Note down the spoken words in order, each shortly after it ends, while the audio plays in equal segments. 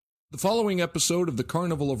The following episode of the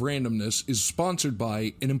Carnival of Randomness is sponsored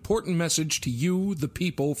by an important message to you, the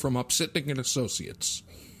people, from Upsitnik and Associates.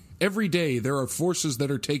 Every day there are forces that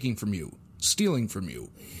are taking from you, stealing from you.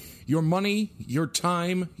 Your money, your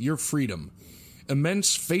time, your freedom.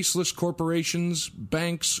 Immense faceless corporations,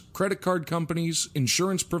 banks, credit card companies,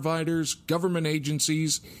 insurance providers, government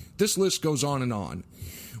agencies, this list goes on and on.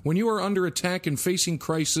 When you are under attack and facing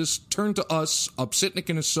crisis, turn to us, Upsitnik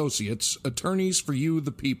and Associates, attorneys for you,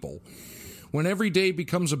 the people. When every day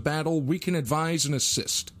becomes a battle, we can advise and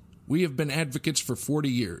assist. We have been advocates for 40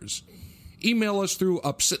 years. Email us through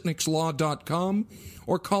upsitnikslaw.com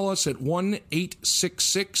or call us at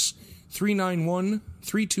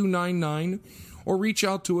 1-866-391-3299 or reach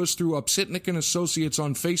out to us through Upsitnik and Associates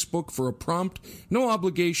on Facebook for a prompt, no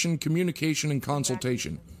obligation communication and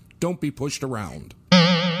consultation. Don't be pushed around.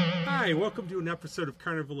 Hi, welcome to an episode of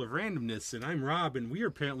Carnival of Randomness, and I'm Rob, and we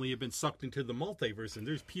apparently have been sucked into the multiverse, and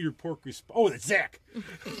there's Peter Porker. Oh, that's Zach!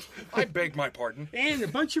 I beg my pardon. And a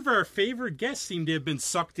bunch of our favorite guests seem to have been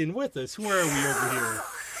sucked in with us. Who are we over here?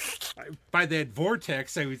 By that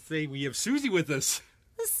vortex, I would say we have Susie with us.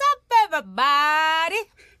 What's up, everybody?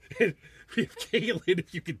 And we have Caitlin,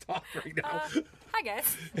 if you can talk right now. Hi,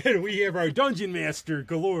 guys. And we have our Dungeon Master,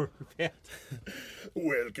 Galore, Pat.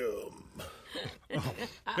 Welcome. Oh,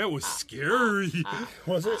 that was scary.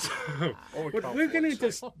 Was it? We're going to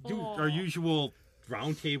just do our usual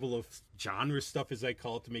roundtable of genre stuff, as I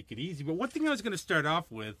call it, to make it easy. But one thing I was going to start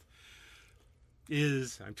off with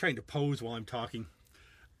is, I'm trying to pose while I'm talking.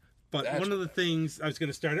 But one of the things I was going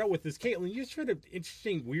to start out with is, Caitlin, you just read an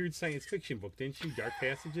interesting, weird science fiction book, didn't you? Dark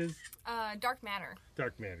Passages? Dark Matter.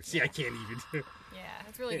 Dark Matter. See, I can't even. Yeah,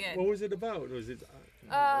 it's really good. What was it about? Was it?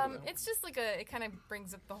 It's just like it kind of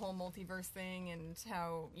brings up the whole multiverse thing and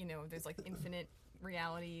how, there's like infinite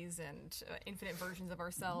realities and infinite versions of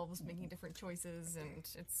ourselves making different choices, and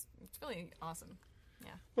it's really awesome.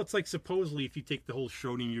 Yeah. Well, it's like supposedly if you take the whole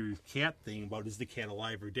Schrodinger cat thing about is the cat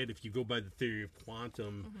alive or dead, if you go by the theory of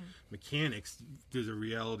quantum mechanics, there's a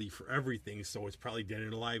reality for everything, so it's probably dead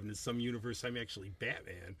and alive. And in some universe, I'm actually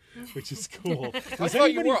Batman, which is cool. I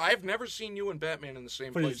thought you were. I've never seen you and Batman in the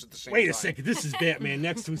same place at the same time. Wait a second, this is Batman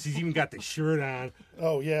next to us. He's even got the shirt on.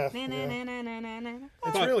 Oh, yeah.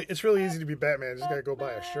 It's really easy to be Batman. Just gotta go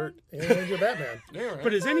buy a shirt and you're Batman. Yeah, right.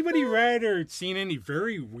 But has anybody read or seen any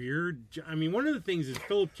very weird... I mean, one of the things is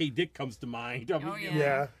Philip K. Dick comes to mind.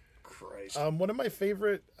 Yeah. Christ. One of my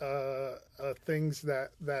favorite things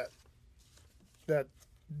that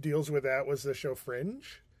deals with that was the show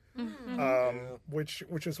Fringe. Which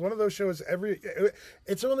is one of those shows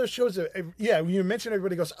it's one of those shows that when you mention,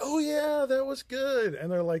 everybody goes, oh yeah, that was good, and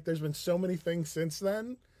they're like, there's been so many things since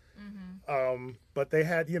then. But they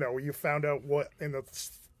had, you found out what in the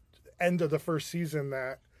end of the first season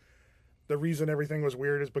that the reason everything was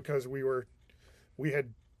weird is because we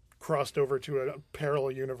had crossed over to a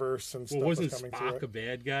parallel universe and stuff. Well, wasn't was coming Spock a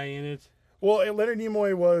bad guy in it? Well, Leonard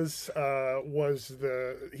Nimoy was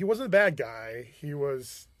he wasn't the bad guy. He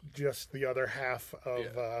was just the other half of.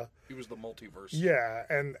 He was the multiverse. Yeah,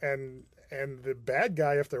 and the bad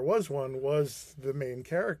guy, if there was one, was the main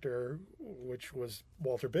character, which was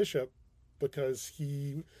Walter Bishop, because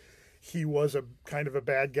he was a kind of a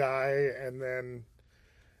bad guy, and then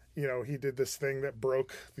he did this thing that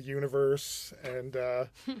broke the universe, and then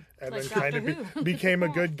kind of became a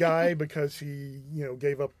good guy because he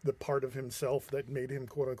gave up the part of himself that made him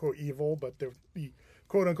quote unquote evil, but the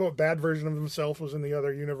quote unquote bad version of himself was in the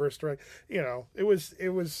other universe. Right? There was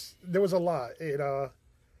a lot.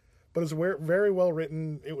 But it was very well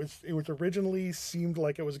written. It was originally seemed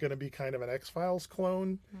like it was going to be kind of an X-Files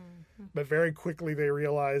clone, but very quickly they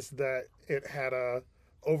realized that it had a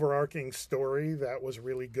overarching story that was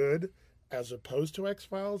really good, as opposed to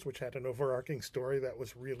X-Files, which had an overarching story that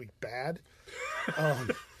was really bad. Well,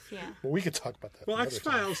 we could talk about that. Well,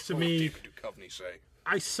 X-Files to me, What did Duchovny say?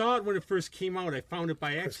 I saw it when it first came out. I found it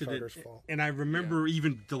by accident, and I remember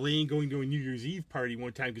even delaying going to a New Year's Eve party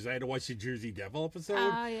one time because I had to watch the Jersey Devil episode.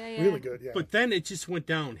 Oh, yeah. Really good, yeah. But then it just went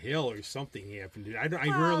downhill, or something happened. I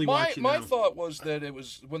rarely watch it My now. thought was that it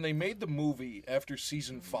was when they made the movie after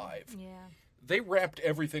season 5. Yeah. They wrapped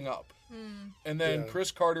everything up, and then Yeah.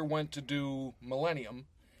 Chris Carter went to do Millennium,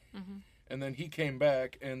 and then he came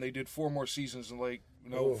back, and they did 4 more seasons, and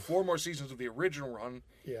 4 more seasons of the original run,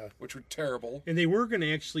 which were terrible. And they were going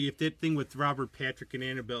to actually, if that thing with Robert Patrick and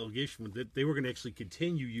Annabelle Gishman, they were going to actually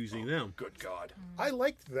continue using them. Good God. I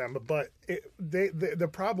liked them, but the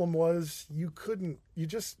problem was nobody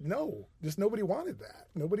wanted that.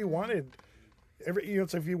 Nobody wanted.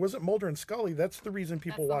 So if he wasn't Mulder and Scully, that's the reason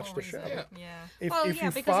people watch whole the show. reason. Yeah. Yeah.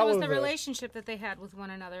 Because it was the relationship that they had with one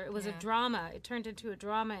another. It was a drama. It turned into a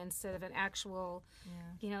drama instead of an actual,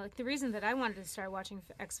 like the reason that I wanted to start watching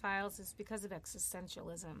X-Files is because of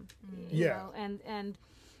existentialism. You know, and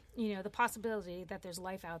the possibility that there's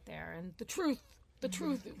life out there and the truth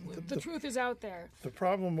is out there. The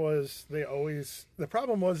problem was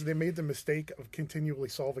they made the mistake of continually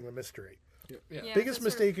solving the mystery. Yeah. Biggest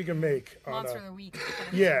mistake you can make on Monster a of the week.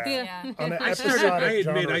 on an I episodic admit,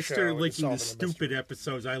 genre I show started is liking solving the a stupid mystery.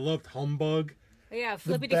 episodes. I loved Humbug. Yeah,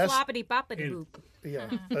 flippity best- floppity boppity boop. Yeah,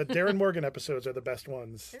 Darren Morgan episodes are the best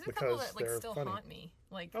ones There's a couple because that they're still funny. haunt me.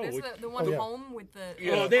 Like Oh, there's it- the one yeah. home with the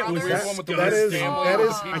Oh, that was brothers. one with the That is- family that where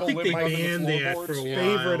is- people I think living they under the banned that floorboards. for a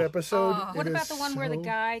while. Favorite episode. What It about is the one where the so-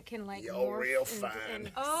 guy can like You're morph real and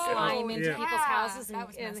fine. climb into Yeah. people's houses That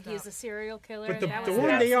was and messed he's up. a serial killer? But the That one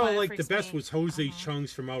that's they all one that liked the freaks best me. was Jose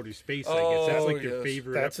Chung's from Outer Space, I guess. That's like their yes.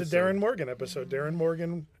 favorite That's episode. a Darren Morgan episode. Darren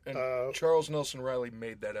Morgan. And Charles Nelson Riley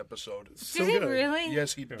made that episode. So Did it good. really?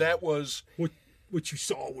 Yes, that was. What you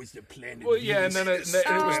saw was the planet. Well, yeah, and then it was that.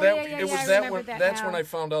 yeah, It was I that remember one. that That's now. when I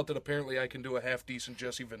found out that apparently I can do a half decent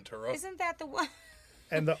Jesse Ventura. Isn't that the one?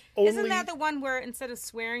 And the only Isn't that the one where instead of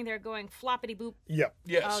swearing they're going floppity boop? yeah.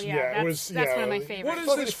 Yes. Oh yeah, Yeah, it that's, was- that's yeah, one of my it- favorites.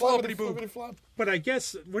 What is this floppity boop? flop? But I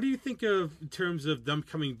guess, what do you think of in terms of them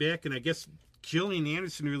coming back? And I guess Gillian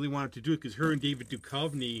Anderson really wanted to do it because her and David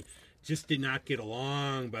Duchovny just did not get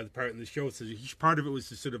along by the part in the show. So part of it was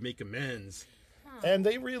to sort of make amends. And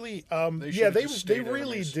they really, They they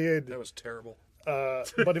really did. That was terrible.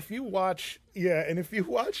 But if you watch,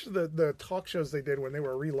 the talk shows they did when they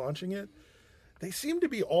were relaunching it, they seemed to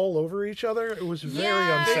be all over each other. It was very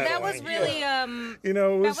unsettling. that was really you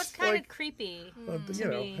know, it that was was kind like, of creepy. you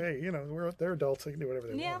know, me. hey, they're adults; they can do whatever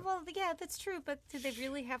they Yeah, want. well, yeah, that's true. But did they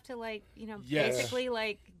really have to Yes.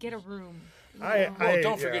 basically get a room? Well,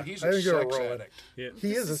 don't forget he's I a think you're sex rolling. addict. Yeah. He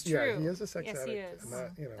This is is a true. he is a sex Yes, addict. he is. And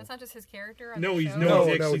that, That's not just his character. On No, the he's show. no, No,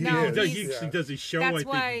 he's actually, no, he, does, he's- he actually does a show. That's I think.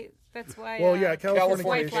 why. That's why. well, yeah,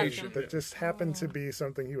 Californication. Californication. That just happened to be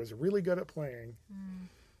something he was really good at playing.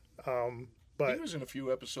 But He was in a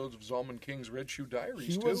few episodes of Zalman King's Red Shoe Diaries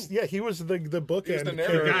he too. was the bookend He was the The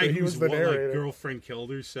narrator. character. guy He was whose the like, narrator. girlfriend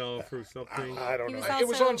killed herself or something. I don't He know. was It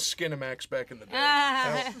was also- on Skinamax back in the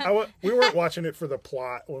day. We weren't watching it for the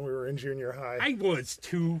plot when we were in junior high. I was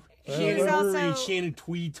too. He was Shannon Murray and also- Shannon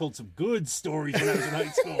Tweed told some good stories when I was in high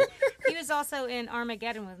school. He was also in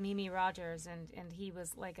Armageddon with Mimi Rogers, and he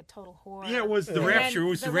was like a total whore. Yeah, it was the And Rapture. then It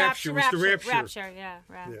was the Rapture. It was the Rapture. Rapture, yeah.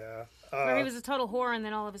 Yeah. Where he was a total whore, and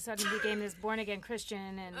then all of a sudden became this born again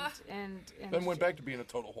Christian, and Then went back to being a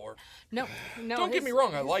total whore. no. Don't get me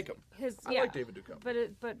wrong, I like him. I like David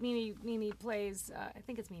Duchovny. But Mimi plays. I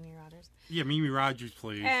think it's Mimi Rogers, Yeah, Mimi Rogers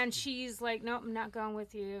plays. and she's like, nope, I'm not going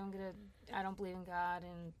with you. I don't believe in God,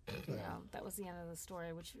 and that was the end of the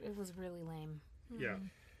story, which it was really lame. Yeah,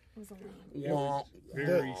 It was a lame.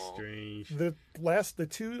 very strange. The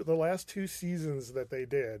last two seasons that they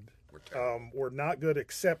did were not good,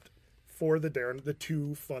 except for the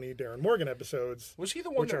two funny Darren Morgan episodes. Was he the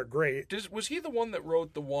one which that, are great? Was he the one that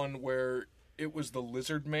wrote the one where it was the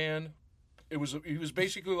Lizard Man? He was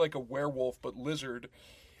basically like a werewolf but lizard.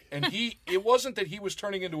 And it wasn't that he was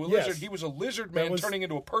turning into a Yes. lizard. He was a lizard man was- turning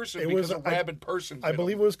into a person it because was- a rabid person. I bit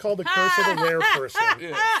believe it him. was called The Curse of the Were Person,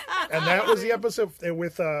 Yeah. and that was the episode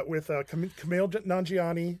with Camille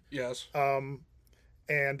Nanjiani Yes.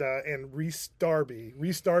 and Rhys Darby.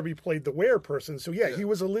 Rhys Darby played the were person, so yeah, he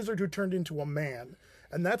was a lizard who turned into a man,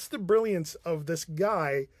 and that's the brilliance of this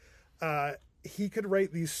guy. He could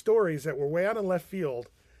write these stories that were way out in left field,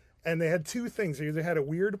 and they had two things. They either had a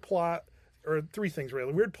weird plot, or three things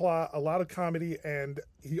really: a weird plot, a lot of comedy, and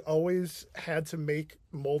he always had to make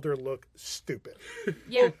Mulder look stupid.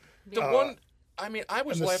 Yeah. The one, I mean, I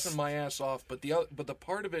was and the laughing my ass off, but the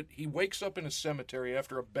part of it, he wakes up in a cemetery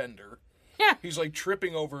after a bender. Yeah. He's like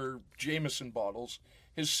tripping over Jameson bottles.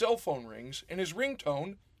 His cell phone rings, and his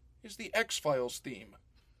ringtone is the X-Files theme.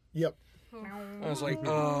 Yep. I was like,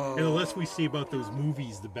 oh. And the less we see about those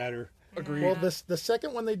movies, the better. Agreed. Well, the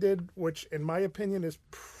second one they did, which in my opinion is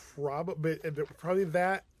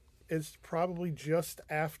probably just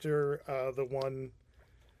after the one.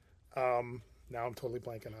 Now I'm totally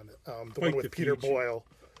blanking on it. The Quite one the with Peter future. Boyle.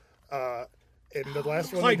 And the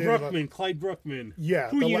last one Clyde they did, Bruckman. Yeah,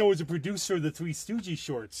 Who the you la- know is a producer of the Three Stooges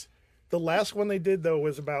shorts. the last one they did though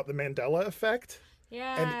was about the Mandela effect,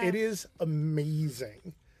 Yeah. and it is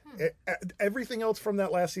amazing. Everything else from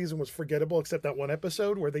that last season was forgettable except that one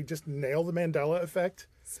episode where they just nail the Mandela effect.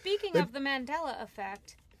 Speaking of the Mandela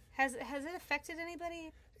effect, has it affected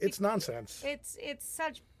anybody? It's nonsense. It's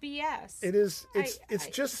such BS. It is. It's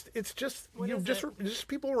just just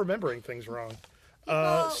people remembering things wrong.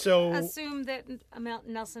 So assume that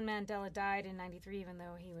Nelson Mandela died in '93, even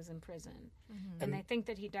though he was in prison, and they think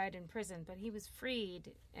that he died in prison, but he was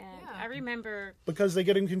freed. And I remember because they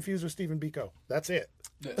get him confused with Stephen Biko. That's it.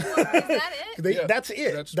 Is that it? That's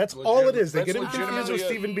it. That's all it is. They get him confused with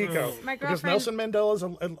Stephen Biko because Nelson Mandela is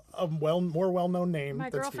a more well-known name. My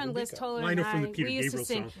than girlfriend Stephen Liz Biko. Toller I and know from the I, Peter we used Gabriel to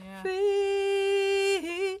sing song.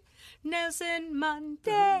 Free Nelson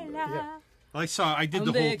Mandela. Yeah. I did the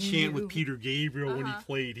whole begging chant you. with Peter Gabriel when he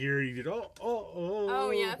played here. He did,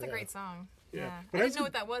 Oh yeah, that's a great song. Yeah, But I I didn't know was-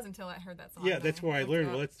 what that was until I heard that song. Yeah, that's where I learned.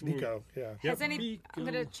 Well, that's Biko. Yeah. Yep. Has any? I'm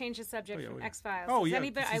Biko. going to change the subject from yeah. X Files. Oh, yeah,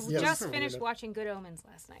 Anybody? I this is- Yes. just Yes. finished watching Good Omens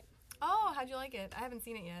last night. Oh, how'd you like it? I haven't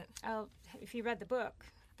seen it yet. Oh, if you read the book,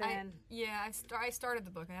 then I started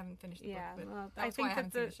the book. I haven't finished the yeah. book. But Well, that's I why think I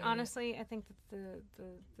haven't that seen the show yet. honestly, I think that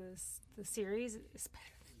the series is better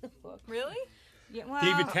than the book. Really? Yeah. Well,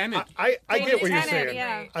 David Tennant. I get what you're Tennant, saying.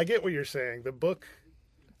 yeah. I get what you're saying. The book.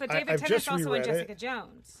 But David I've Tennant's just also in reread it. Jessica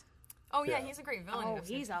Jones. Oh yeah, Yeah. he's a great villain. Oh, in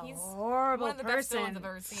he's a He's horrible one of the best person. villains I've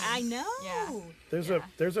ever seen. I know. Yeah.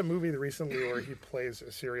 There's a movie recently where he plays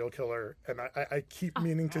a serial killer, and I keep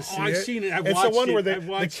meaning to see I've it. seen it. I've It's the watched one it. where I've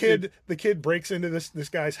the watched kid breaks into this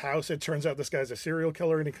guy's house. It turns out this guy's a serial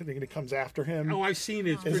killer, and he comes after him. Oh, I've seen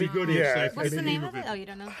it. It's pretty good. Yeah. actually. I What's the forget name of it? Oh, you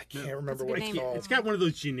don't know. I can't remember a what good it's name. called. It's got one of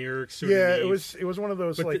those generic sort Yeah, of names. it was one of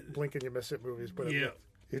those But like the- blink and you miss it movies, but Yeah.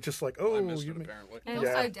 it's just like I missed it you apparently. And Also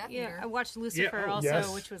Yeah. Death yeah, Eater. I watched Lucifer oh, also,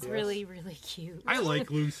 yes, which was yes. really, really cute. I like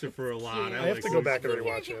Lucifer a lot. I I have like to go back and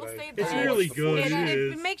Lucifer. I keep hearing rewatch people say it. that. It's I really watched the good. first- It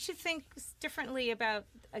is. It makes you think differently about,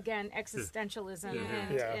 again, existentialism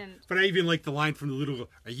and, Yeah. and But I even like the line from the little girl,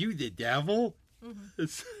 "Are you the devil?"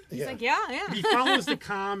 It's, he's like, yeah. he follows the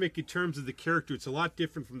comic in terms of the character. It's a lot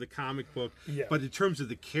different from the comic book. Yeah. But in terms of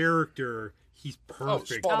the character, he's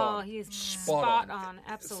perfect. spot Oh, on. he's Spot spot on. on.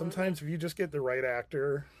 Absolutely. Sometimes if you just get the right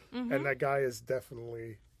actor, and that guy is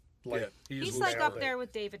definitely like Yeah, he's is like nailed up it. there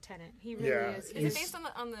with David Tennant. He really Yeah. is. Is He's- it based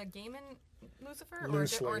on the Gaiman Lucifer or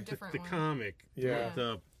Loosely. a different The one? comic. Yeah.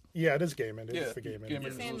 The Yeah, it is Gaiman. It's Yeah, the Gaiman. Gaiman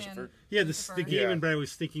is Sandman. Lucifer. Yeah, the Lucifer. Gaiman, Yeah. but I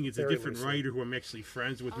was thinking it's a Very different loosely. writer who I'm actually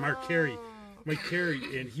friends with, Mark Carey. Mike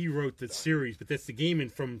Carey, and he wrote the series, but that's the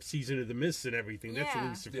Gaiman from Season of the Mist and everything. That's Yeah.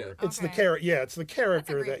 Lucifer. Yeah. It's the Okay. character. Yeah, it's the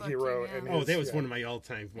character great that book he too, wrote. yeah. And Oh, his- that was yeah. one of my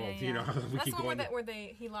all-time. Well, Yeah, you know, yeah. we That's keep the one going. where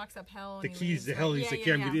he locks up hell. And The he keys leaves, to right? hell. He's like,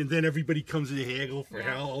 and then everybody comes to haggle for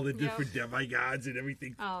Yeah. hell, all the Yep. different demigods and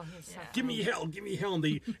everything. Oh, he's so Give me hell,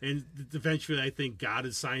 and eventually, I think God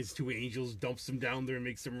assigns two angels, dumps them down there, and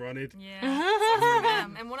makes them run it. Yeah. Some of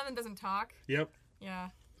them. And one of them doesn't talk. Yep. Yeah.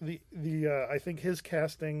 The I think his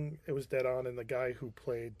casting it was dead on, and the guy who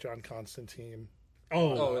played John Constantine.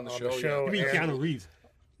 Oh, in the on show, the show. you mean and- Keanu Reeves?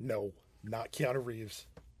 No, not Keanu Reeves.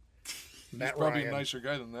 He's Matt probably Ryan. a nicer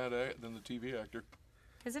guy than that than the TV actor.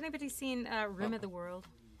 Has anybody seen Rim of the World?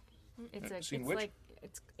 It's Seen which? like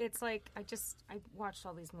it's like I watched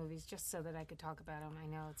all these movies just so that I could talk about them. I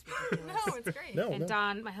know it's ridiculous. No, it's great. No, And no.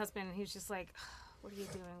 Don, my husband, he was just like, "What are you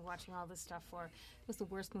doing watching all this stuff for?" It was the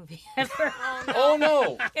worst movie ever. Oh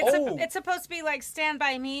no! It's supposed to be like Stand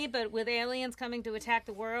By Me, but with aliens coming to attack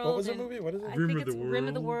the world. What was the and movie? What is it? I Rim think of it's the Rim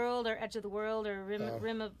of the World? World or Edge of the World or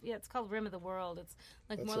Rim of it's called Rim of the World. It's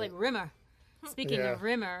like That's more it. like Rimmer. Speaking Yeah. of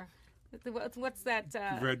Rimmer, what's that?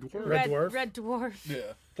 Red Dwarf? Red Dwarf? Red Dwarf.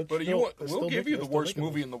 Yeah, But but still- we'll give you the worst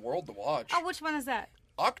movie in the world to watch. Oh, which one is that?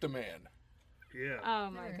 Octoman. Yeah.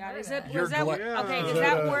 Oh my Never God! heard Is of it? that. You're Was that gla- okay? Yeah. Is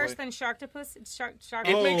that Yeah. worse than Sharktopus? It's Sharktopus.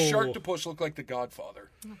 It makes Oh. Sharktopus look like The Godfather.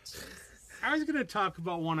 I was going to talk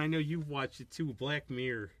about one. I know you've watched it too, Black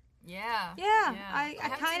Mirror. Yeah. Yeah, I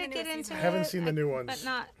haven't kind seen of the get newest into season. it. I haven't seen the new ones. but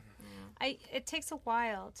not. It takes a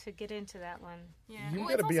while to get into that one. Yeah. You Well,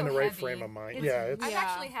 got to it's be in the also right heavy. frame of mind. It's- Yeah, it's I've Yeah.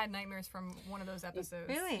 actually had nightmares from one of those episodes.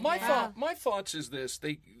 Really? My Wow. my thoughts is this: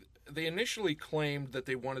 they initially claimed that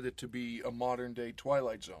they wanted it to be a modern day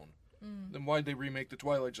Twilight Zone. Then why'd they remake the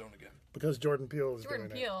Twilight Zone again? because Jordan Peele is Jordan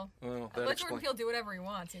doing Peele. Well, Let that Jordan explains. Peele do whatever he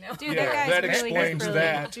wants, you know? Dude, Yeah, that guy's that really explains he's that.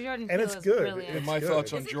 brilliant. Jordan And Peele it's is good. brilliant. And my good.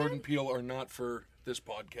 thoughts on Is it Jordan good? Peele are not for this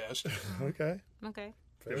podcast. it. Okay. Okay.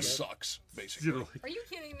 Fair He enough. sucks, You basically. know, like, Are you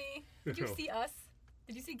kidding me? Did you No. see Us?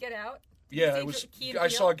 Did you see Get Out? Yeah, See it was. Key and I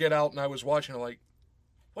Peele? saw Get Out, and I was watching it like,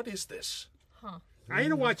 what is this? I had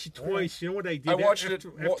to watch it twice. You know what I did? I watched it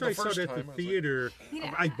after the I saw first it at time, I the was like- theater.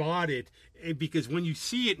 I bought it because when you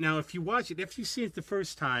see it now, if you watch it, after you see it the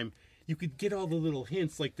first time, you could get all the little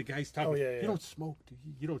hints, like the guy's talking. Oh, yeah, yeah. You don't smoke, do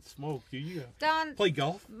you? You don't smoke, do you? Don, Play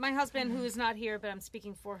golf? my husband, who is not here, but I'm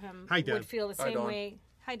speaking for him, Hi, Don. would feel the Hi, same Don. way.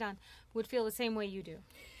 hi Don, would feel the same way you do.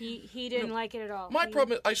 He didn't like it at all. My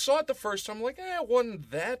problem is, I saw it the first time, like, it wasn't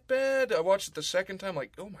that bad. I watched it the second time,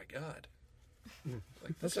 like, oh my god.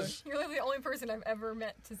 Like, this is... You're like the only person I've ever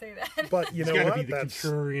met to say that. But you know It's got what? to be the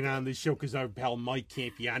contrarian on the show because our pal Mike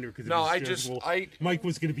can't be on here because Mike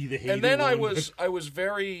was going to be the hater. And then I one, was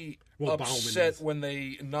very Well, upset Bauman when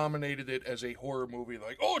they nominated it as a horror movie.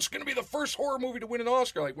 Like, oh, it's going to be the first horror movie to win an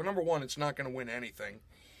Oscar. Like, well, number one, it's not going to win anything,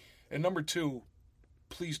 and number two,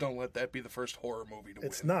 please don't let that be the first horror movie to win.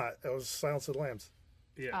 It's not. It was Silence of the Lambs.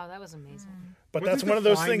 Yeah. Oh, that was amazing. But Wasn't that's The one of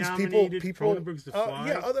those Fly things nominated? people Cronenberg's The Fly?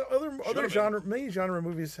 yeah, other been. genre, many genre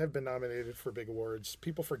movies have been nominated for big awards.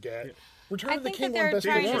 People forget. Yeah. Return I of the think King that won they're Best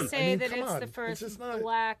trying Picture. to say I mean, that come it's on. the first just not,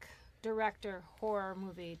 black director horror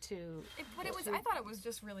movie to. But it was. I thought it was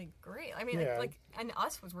just really great. I mean, Yeah. like, and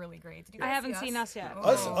Us was really great. Did you I guys haven't see seen Us yet.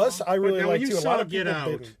 Us, I really But now like you too. A saw lot of Get people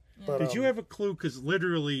Out. didn't. But, Did you have a clue? Because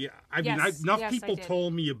literally, I mean, Yes, enough yes, I people did.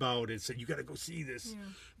 told me about it. Said you got to go see this. You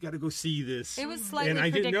got to go see this. It was slightly and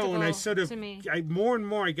I didn't know, and I sort of, to me. more and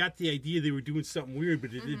more, I got the idea they were doing something weird,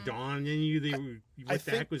 but it didn't dawn on you. They were, I what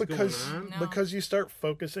the heck think was because going on? No. because you start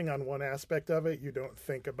focusing on one aspect of it, you don't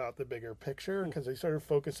think about the bigger picture. Because they started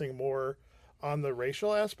focusing more on the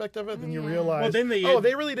racial aspect of it, then you realize, Well, then they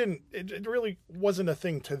they really didn't. It really wasn't a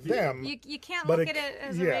thing to them. You can't But look it- at it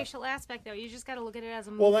as a yeah. racial aspect, though. You just got to look at it as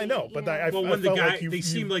a movie. Well, I know, but I Well, I when the felt guy, like they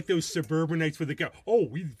seem like those suburbanites where they go, oh,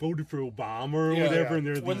 we voted for Obama or Yeah, whatever, yeah. and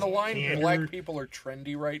they're when the these line candor- "black people are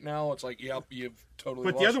trendy" right now, it's like, yep, you've totally.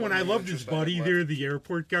 But lost the other one, my I loved his interest I had buddy left. there, the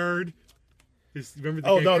airport guard. Remember the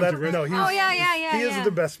Oh guy no, comes that arrested- no, he's, Oh, yeah. he is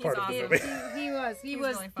the best part He's of the awesome. movie. He was. He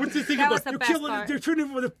was. really What's the thing That about was the they're best killing? part. They're turning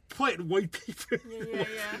him with a plant white people. Yeah.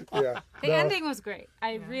 Yeah, The no. ending was great.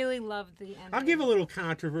 I really loved the ending. I'll give a little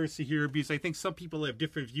controversy here because I think some people have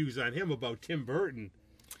different views on him about Tim Burton.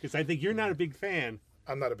 Because I think you're not a big fan.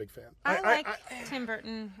 I'm not a big fan. I like Tim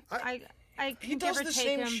Burton. I He can does never the take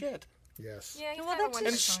same him. shit. Yes. Yeah, he's Well, kinda that's one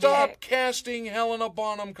And just of stop Dick. casting Helena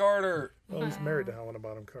Bonham Carter. Well, he's married to Helena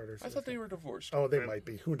Bonham Carter. So I thought they were divorced. Oh, they might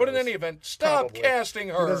be. Who knows? But in any event, stop Probably. casting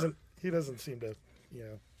her. He doesn't seem to. You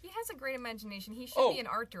know. He has a great imagination. He should Oh. be an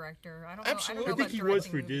art director. I don't Absolutely. know. I think about he was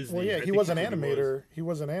directing for movies. Disney. Well, yeah, I he think was an that's what he animator. He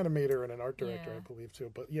was an animator and an art director, Yeah. I believe,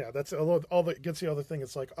 too. But yeah, that's all that gets the other thing.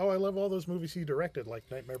 It's like, oh, I love all those movies he directed, like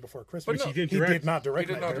Nightmare Before Christmas. But no, he didn't he direct. did not direct.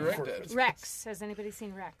 He did not Nightmare direct Before it. Christmas. Rex. Has anybody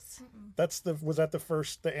seen Rex? Was that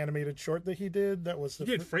the animated short that he did? That was the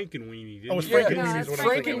He did Frankenweenie, didn't Oh, it's he? Yeah, Frankenweenie's No, what I'm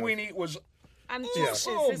thinking of. Frankenweenie was. I'm Yeah. just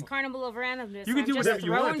this Carnival of Randomness. You can I'm do just whatever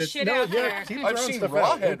you want. throwing That's- shit No, out yeah, there. keep I've throwing seen stuff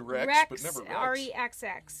out. Rawhead Rex, but never Rex.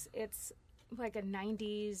 REXX. It's like a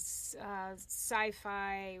 90s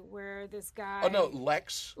sci-fi where this guy. Oh no,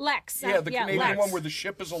 Lex. Lex. Yeah, the Canadian Lex. one where the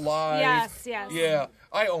ship is alive. Yes. Yeah,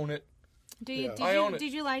 I own it. Do you? Yeah. Did I you? own it.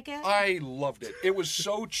 Did you like it? I loved it. It was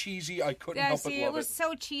so cheesy, I couldn't Yeah. help See, but it love was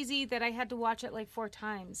so cheesy that I had to watch it like 4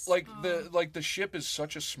 times. Like the ship is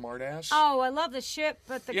such a smartass. Oh, I love the ship,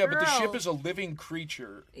 but the yeah, girl but the ship is a living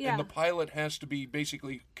creature, Yeah. and the pilot has to be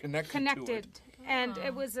basically connected. connected, to it. and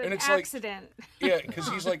it was an And it's like- accident. Yeah, because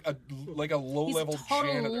he's like a low He's level a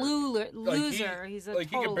total janitor. loser. He's a he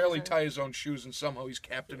total can barely loser. tie his own shoes, and somehow he's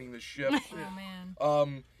captaining the ship. Oh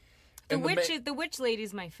man. The and witch, the witch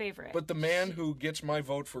lady's my favorite. But the man who gets my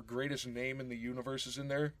vote for greatest name in the universe is in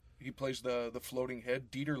there. He plays the floating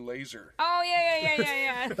head, Dieter Laser. Oh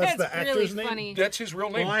yeah. That's the really actor's name? funny. That's his real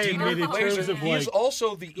name. Well, I Dieter admit in Laser. terms of, He is like-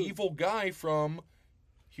 also the evil guy from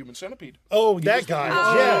Human Centipede. Oh, was that the guy.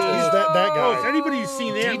 evil- Yeah, he's that Oh, if guy. anybody's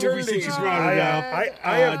seen that Dieter movie since you Laser. brought it up,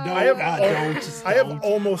 I have don't.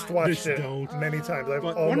 almost watched Just it don't. many times. I've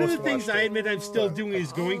But almost one of the things watched I it. admit I'm still doing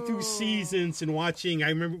is going through seasons and watching. I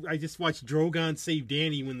remember I just watched Drogon save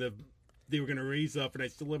Dany when they were going to raise up, and I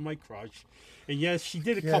still have my crush. And yes, she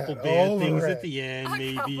did a Get couple bad over things it. at the end,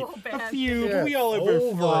 maybe couple a bad few. things. But we all have Get our over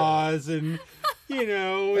it. flaws, and you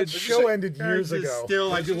know, That it's show ended years I just ago.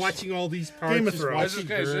 Still, I've been watching all these parts. Game of just Thrones. Is watching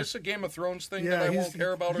this, is her. this a Game of Thrones thing Yeah, that I he's- won't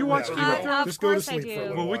care about? you or watch what? Game of Of Just go to course I sleep do. for a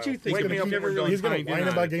little Well, what you while. think? Wake I mean, me up you never when we're really He's going timed to in whine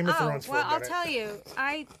on about it. Game of Oh, Thrones for well, a I'll minute. tell you,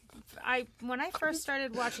 I when I first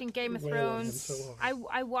started watching Game of Wailing Thrones, so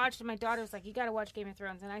I watched. My daughter was like, "You got to watch Game of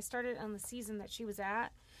Thrones," and I started on the season that she was at.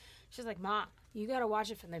 She's like, "Ma, you got to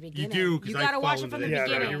watch it from the beginning. do, 'cause You I got to watch fall it from into the that.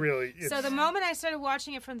 Yeah, no, beginning." you really. So it's- the moment I started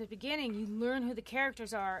watching it from the beginning, you learn who the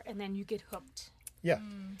characters are, and then you get hooked. Yeah,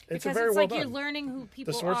 it's Because very it's well like done. you're learning who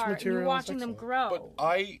people source are, and material you're is watching them excellent.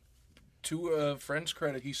 grow. To a friend's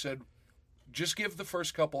credit, he said, just give the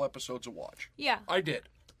first couple episodes a watch. Yeah, I did.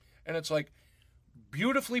 And it's like,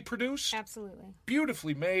 beautifully produced, absolutely.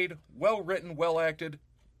 beautifully made, well written, well acted.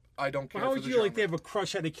 I don't care. How for would the you like genre. to have a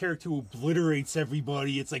crush on a character who obliterates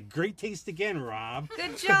everybody? It's like great taste again, Rob.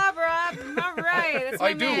 Good job, Rob. All right, that's my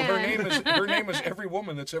I do. man. Her name is every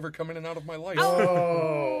woman that's ever come in and out of my life.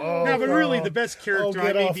 Oh, No, but really, the best character, I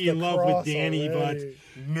get may off be the in love cross with Danny, already.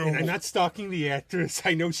 No. but I'm not stalking the actress.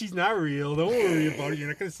 I know she's not real. Don't worry about it. You're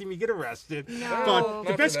not going to see me get arrested. No. But Not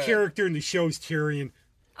the for best that. character in the show is Tyrion.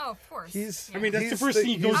 Oh, of course. He's. I mean, that's the he's first thing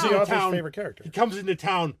he he's goes the into author's town. favorite character. He comes into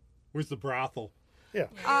town. Where's the brothel? Yeah.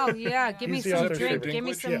 Oh yeah, give me He's the some author's drink. favorite. Give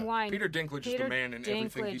me Dinklage? some Yeah. wine. Peter Dinklage is the man in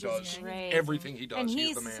everything he Dinklage does. is great. Everything he does, And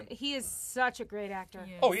he's the man. he is such a great actor.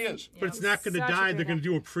 He is. Oh, he is. But it's not going to Such a die. great They're going to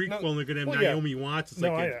do a prequel, and they're going to have Well, yeah. Naomi Watts. It's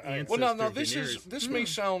No, like I- an I- ancestor. Well, now of Daenerys. this may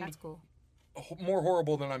sound That's cool. more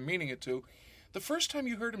horrible than I'm meaning it to. The first time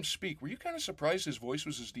you heard him speak, were you kind of surprised his voice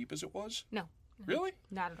was as deep as it was? No, Really?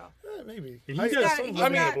 not at all. Maybe. And he I, does- I, He's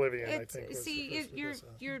Living got- Oblivion, I it's- think. Was see, the first your that I saw.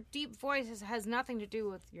 your deep voice has nothing to do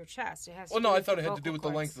with your chest. It has. To Well, do no, I with thought the it had to do vocal with the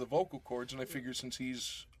cords. length of the vocal cords, and I figured since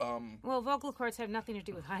he's, Well, vocal cords have nothing to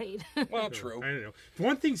do with height. well, true. I don't know. For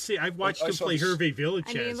one thing, say I've watched I him saw play this- Hervé Villachez.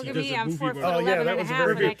 I mean, look he at does me. a I'm movie 4 about foot Oh, yeah, 11 that and a was a half,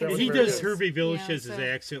 very and I good- can that was He do very does good. Hervé Villachez's so-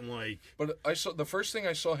 accent like. But the first thing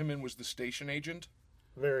I saw him in was The Station Agent.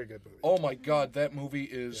 Very good movie. Oh my God, that movie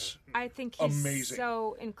is. I think he's Amazing.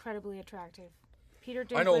 so incredibly attractive. Peter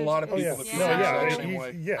Dinklage. I know a lot of Oh, people yeah. that Yeah. feel No, the yeah. exact same he's-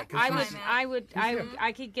 way. Yeah. 'cause I he's- would, I would,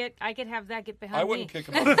 I could have that get behind I me. wouldn't kick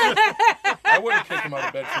him out. I wouldn't kick him out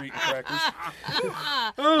of bed for eating crackers.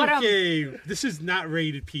 Okay, this is not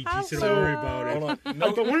rated PG, so don't worry about it. Hold on.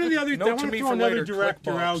 No, But one of the other, Note I to want to me throw for another later,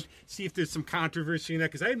 director click out, box. see if there's some controversy in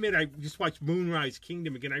that. Because I admit, I just watched Moonrise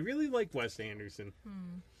Kingdom again. I really like Wes Anderson.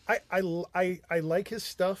 I like his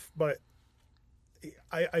stuff, but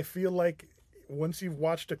I feel like once you've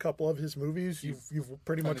watched a couple of his movies, you've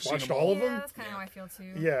pretty Kinda much seen watched them all all. of Yeah, them. that's kind of how I feel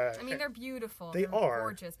too. Yeah. I mean, they're beautiful. They They're are.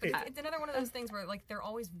 gorgeous. But It- it's another one of those things where like they're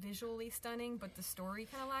always visually stunning, but the story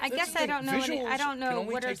kind of lacks. I That's guess the I thing. don't know. Any, I Visuals don't can know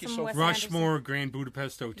only what are take you some so Wes far. Rushmore, Grand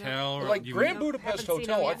Budapest Hotel, or Like you- Grand Nope, Budapest haven't seen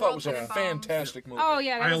Hotel, it I yet. thought was a Tenenbaum. fantastic movie. Oh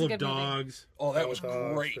yeah, that was Isle a of good movie. Dogs. Oh, that was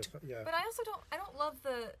great. Yeah. But I also don't love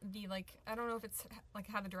the like I don't know if it's like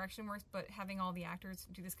how the direction works, but having all the actors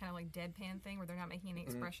do this kind of like deadpan thing where they're not making any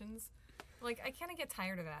expressions. Like I kind of get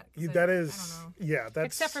tired of that. 'cause That I is, don't know. yeah, that's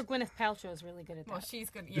Except for Gwyneth Paltrow is really good at that. Well, she's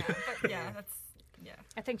good. Yeah, but yeah, that's yeah.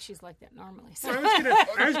 I think she's like that normally.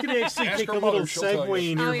 I was gonna actually Ask take her a little mother, she'll tell segue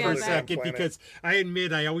you. in Oh, here yeah, for a that. second Planet. because I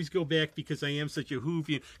admit I always go back because I am such a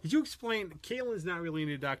Whovian. Could you explain? Caitlin's not really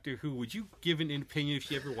into Doctor Who. Would you give an opinion if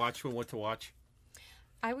she ever watched one, what to watch?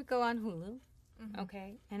 I would go on Hulu, Mm-hmm.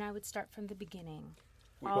 okay, and I would start from the beginning,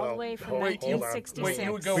 Well, all the way from hold on. 1966. Wait,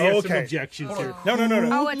 you would go. We have some Okay. objections here. no.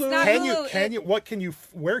 Oh, it's not Can Hulu. you? What can you?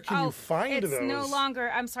 Where can you find it's those? no longer.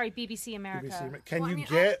 I'm sorry, BBC America. Can Well, I you mean,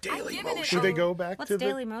 get? I've given it Should they a- go back What's to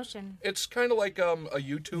Daily Motion? It's kind of like a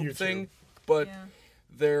YouTube, YouTube. thing, but Yeah.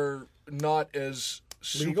 they're not as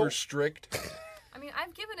super Legal? strict. I mean,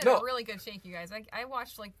 I've given it No. a really good shake, you guys. I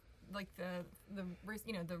watched like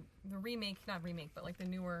the remake, not remake, but like the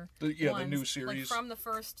newer The ones, new like series. from the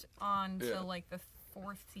first on Yeah. till like the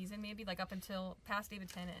fourth season, maybe like up until past David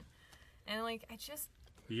Tennant, and like I just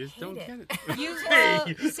You just hate don't it. get it. You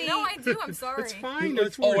Hey. see, No, I do. I'm sorry. It's fine.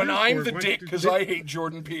 That's Oh, what we're and here I'm for. the Why dick don't because I hate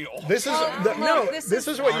Jordan Peele. This is look, no. this This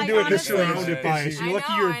is- is what you I do in this honestly- series. surrounded by us. is You're I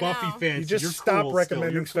lucky know, you're a I Buffy know. fan. You so just you're stop cool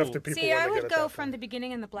recommending still. stuff You're to cool. people. See, when I they would get at go that from point. the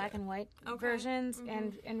beginning in the black and white versions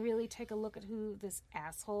and really take a look at who this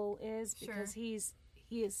asshole is because he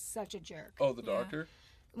is such a jerk. Oh, the doctor.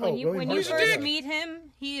 When you William when you Hartnell. first He's a dick. meet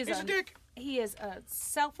him, he is He's a dick. He is a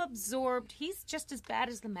self-absorbed. He's just as bad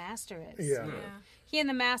as the master is. Yeah. Yeah. He and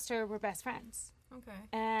the master were best friends. Okay.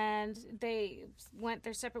 And they went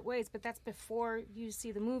their separate ways, but that's before you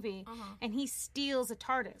see the movie. And he steals a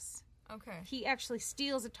TARDIS. Okay. He actually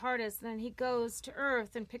steals a TARDIS, then he goes to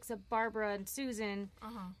Earth and picks up Barbara and Susan.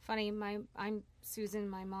 Funny, I'm Susan.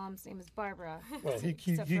 My mom's name is Barbara. Well, he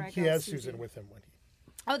Except for I he go has Susan with him when he.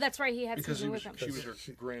 Oh, that's right. He had Because Susan with him. she was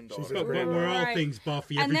her granddaughter. she's a But we're all Right. things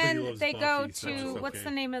Buffy. And Everybody then loves they Buffy, go so to it's what's okay.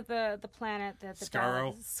 the name of the planet that the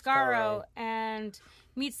Skaro? Skaro, and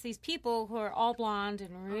meets these people who are all blonde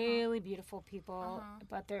and really beautiful people,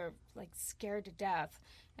 but they're like scared to death.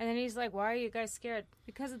 And then he's like, "Why are you guys scared?"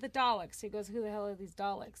 Because of the Daleks. He goes, "Who the hell are these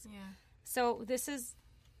Daleks?" Yeah. So this is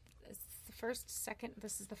the first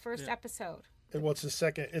episode. It's a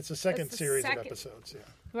second. It's a second It's the series second- of episodes. Yeah,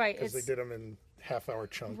 Right. because they It's did them in half-hour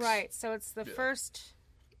chunks. right. So it's the first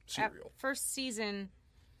Serial. first season,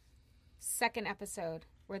 second episode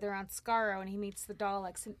where they're on Skaro and he meets the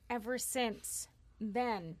Daleks, and ever since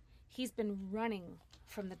then he's been running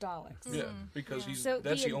from the Daleks. Yeah, because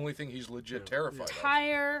that's the only thing he's legit terrified of. The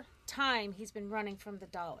entire time he's been running from the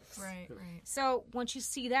Daleks. Right. So once you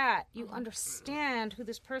see that, you understand who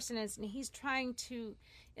this person is, and he's trying to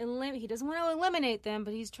he doesn't want to eliminate them,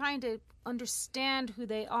 but he's trying to understand who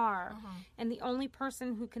they are. And the only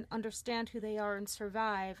person who can understand who they are and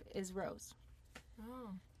survive is Rose.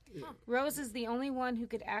 Rose is the only one who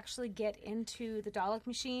could actually get into the Dalek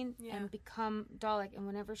machine and become Dalek. And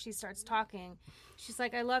whenever she starts talking, she's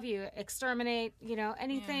like, I love you, exterminate,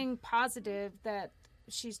 anything positive that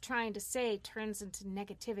she's trying to say turns into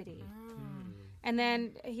negativity. And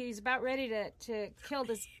then he's about ready to kill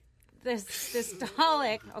this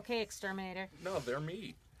Dalek. Okay, exterminator. No, they're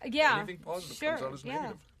me. Yeah. Anything positive comes out as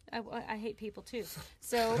negative. I hate people too.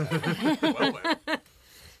 So,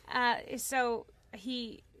 so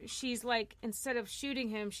she's like, instead of shooting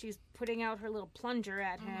him, she's putting out her little plunger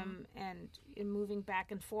at him and moving back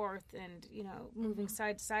and forth and, moving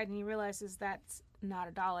side to side. And he realizes that's not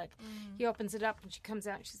a Dalek. He opens it up and she comes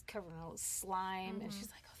out and she's covered in all this slime. And she's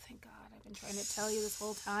like, oh, thank God. I've been trying to tell you this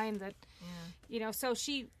whole time that, so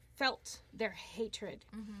she felt their hatred.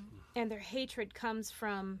 And their hatred comes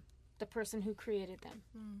from the person who created them.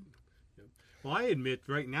 Well, I admit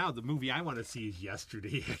right now the movie I want to see is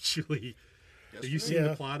Yesterday, actually. Have you seen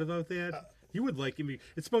the plot about that? You would like it.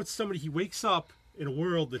 It's about somebody, he wakes up in a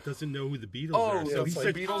world that doesn't know who the Beatles are. So he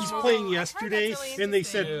said he's playing Yesterday, really and they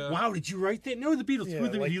said, wow, did you write that? No, the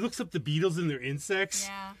Beatles. He looks up the Beatles and their insects.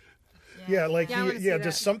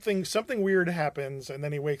 Just something weird happens, and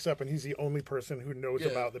then he wakes up, and he's the only person who knows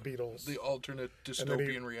about the Beatles. The alternate dystopian and then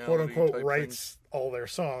he, reality, quote unquote, type writes all their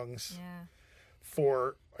songs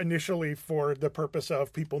initially for the purpose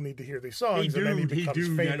of people need to hear these songs, and then he becomes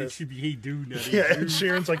famous. It should be Hey Dude, not Hey Dude. And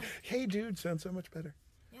Sharon's like, Hey Dude sounds so much better.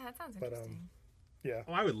 Yeah, that sounds interesting.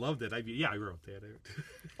 Oh, I would love that. I wrote that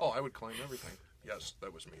out. I would claim everything. Yes,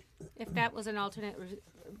 that was me. If that was an alternate,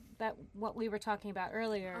 that what we were talking about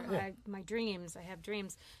earlier, my dreams, I have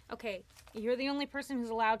dreams. Okay, you're the only person who's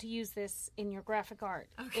allowed to use this in your graphic art.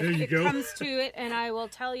 There you go. It comes to it, and I will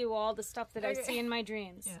tell you all the stuff that I see in my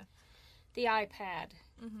dreams. The iPad,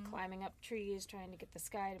 climbing up trees, trying to get the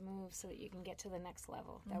sky to move so that you can get to the next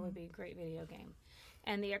level. That would be a great video game.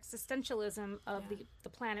 And the existentialism of the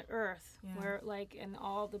planet Earth, where in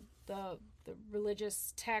all the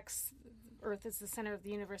religious texts, Earth is the center of the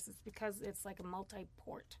universe. It's because it's like a multiverse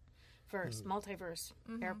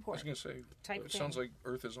airport. I was going to say, it sounds like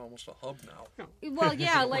Earth is almost a hub now. Well,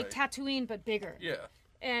 like Tatooine, but bigger. Yeah.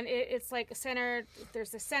 And it's like a center.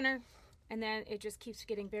 There's a center, and then it just keeps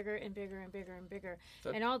getting bigger and bigger and bigger and bigger.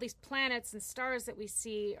 And all these planets and stars that we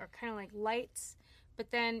see are kind of like lights. But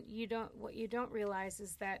then what you don't realize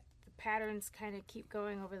is that the patterns kind of keep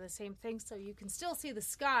going over the same thing. So you can still see the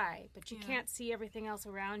sky, but you can't see everything else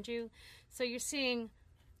around you. So you're seeing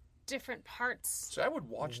different parts. So I would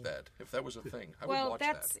watch that if that was a thing. I would watch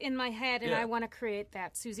that's in my head, and I want to create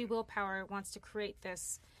that. Susie Willpower wants to create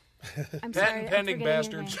this. I'm Patent sorry, pending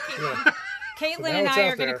bastards. Caitlin and I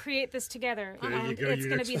are going to create this together. It's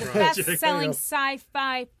going to be the best-selling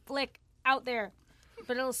sci-fi flick out there.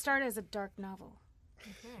 But it'll start as a dark novel.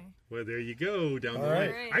 Okay. Well, there you go, down the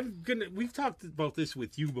line. Right. We've talked about this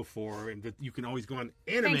with you before, but you can always go on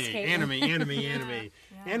anime.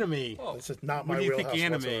 Oh, this is not my wheelhouse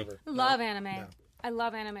whatsoever. Love anime. No. I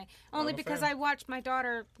love anime only because I watched my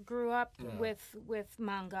daughter grew up with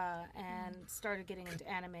manga and started getting into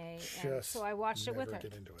anime, and so I watched it with her.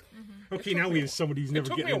 Get into it. Okay, now we have somebody who's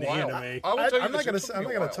never getting into anime. I'm not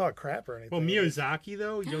gonna talk crap or anything. Well, Miyazaki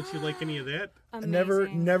though, don't you like any of that?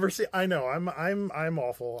 Never see. I know I'm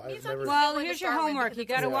awful. I've never. Well, here's your homework. You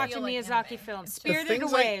got to watch a Miyazaki film. Spirited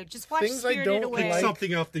Away. Just watch Spirited Away. Pick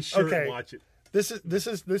something off the shirt and watch it. This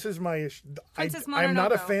is my issue. I'm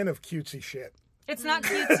not a fan of cutesy shit. It's not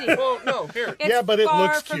cutesy. Well, no, here. Yeah, but it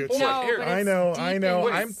looks cute. No, I know.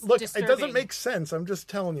 Look, it doesn't make sense. I'm just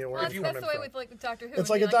telling you where it's coming from. That's the way with like Doctor Who. It's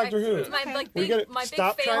like a Doctor Who. It's my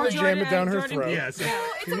stop big trying to jam it down her throat. Yes. No,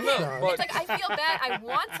 it's okay. It's like I feel bad. I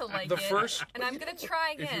want to like it, and I'm gonna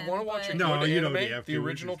try again. If you want to watch a good anime, the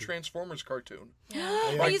original Transformers cartoon.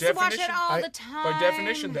 I used to watch it all the time. By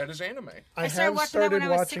definition, that is anime. I started watching that when I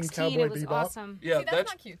was 16. It was awesome. Yeah,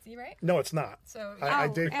 that's not cutesy, right? No, it's not. So I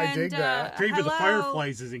dig that. Grave of the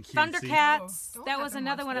Fireflies isn't cute. Thundercats. That was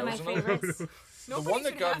another one of my favorites. The one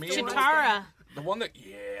that got me into Chitara. The one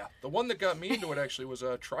that got me into it actually was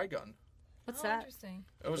Trigun. What's that? Interesting.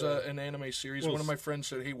 It was an anime series. One of my friends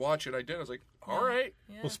said, "Hey, watch it." I did. I was like, "All right."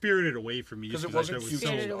 Yeah. Well, Spirited Away for me because it wasn't cute.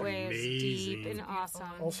 Spirited Away is deep and awesome.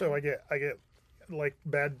 Also, I get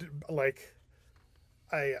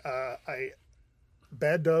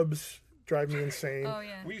bad dubs drive me insane. Oh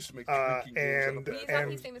yeah. We used to make drinking games out of that.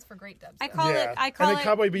 He's famous for great dubs. I though. call it. Yeah. I call and it. then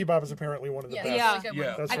Cowboy Bebop is apparently one of the Yeah, best. Yeah. really good Yeah.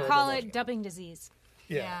 one. That's I what call I've been it watching. dubbing disease.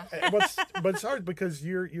 Yeah, but it's hard because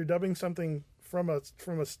you're dubbing something from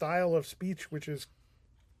a style of speech which is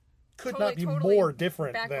could not be Totally more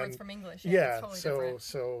different backwards than from English. yeah. It's totally different.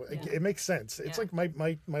 So Yeah. it makes sense. It's Yeah.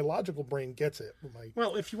 like my logical brain gets it.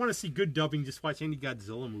 Well, if you want to see good dubbing, just watch any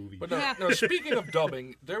Godzilla movie. But no, Yeah. no, speaking of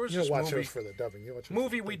dubbing, there was you this don't watch movie those for the dubbing. You watch those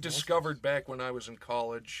movie for we the discovered back when I was in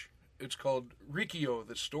college. It's called Rikio,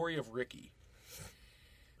 The Story of Ricky.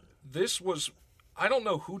 This was, I don't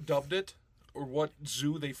know who dubbed it or what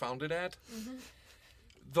zoo they found it at.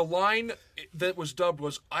 The line that was dubbed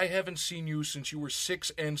was, "I haven't seen you since you were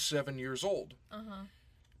 6 and 7 years old."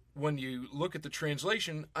 When you look at the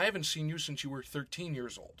translation, "I haven't seen you since you were 13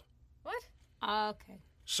 years old." What? Okay.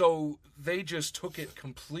 So they just took it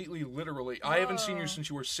completely literally. "I haven't seen you since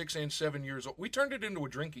you were 6 and 7 years old." We turned it into a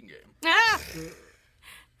drinking game. Ah!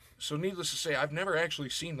 So needless to say, I've never actually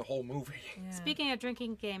seen the whole movie. Yeah. Speaking of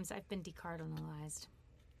drinking games, I've been decardinalized.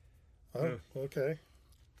 Oh, okay.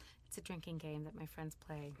 It's a drinking game that my friends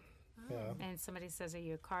play. Yeah. And somebody says, "Are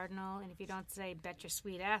you a cardinal?" And if you don't say, "Bet your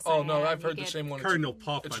sweet ass." Oh I no, am," I've you heard the get- same one. Cardinal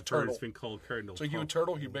Puff, it's a I've heard turtle. it's been called Cardinal So Puff. you a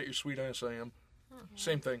turtle? You bet your sweet ass I am.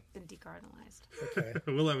 Same thing. Been decardinalized. Okay.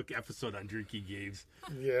 We'll have an episode on drinking games.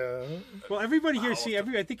 Yeah. Well, everybody here,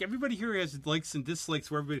 I think everybody here has likes and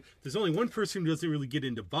dislikes. Where everybody, there's only one person who doesn't really get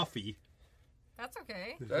into Buffy. That's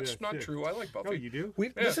okay. That's Yeah, not yeah. true. I like Buffy. Oh, you do?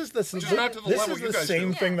 This is the Just not to the level you guys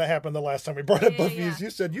same do. thing Yeah. that happened the last time we brought up Yeah, Buffy. yeah. Is you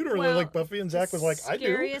said you don't really Well, like Buffy, and Zach was like, "I do."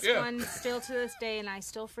 Scariest Yeah. one still to this day, and I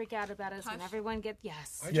still freak out about it. Is when Hush. everyone get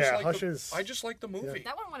yes. I just Yeah, like Hush the, is- I just like the movie.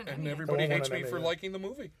 That one won an And Emmy. everybody That one hates won me an for Emmy, liking the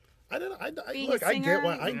movie. I Being look. a I singer, get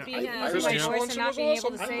why. being Yeah. using Kristen my voice Stewart and not was being able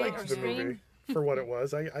to awesome. I say or liked the scream. movie for what it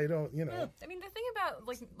was. I don't, you know. I mean, the thing about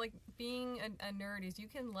like being a nerd is you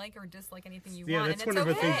can like or dislike anything you Yeah, want, that's and one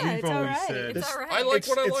it's of the okay. things we've it's all always right. said. It's all right. I like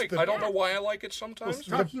what I it's like. the- I don't know why I like it sometimes.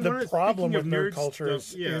 Well, Talking The one- problem with speaking of nerd nerds culture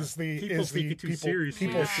stuff, yeah, is the people take it too people seriously.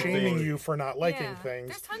 people Yeah. shaming you for not liking Yeah. things.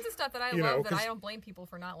 There's tons of stuff that I You know, love that 'cause- I don't blame people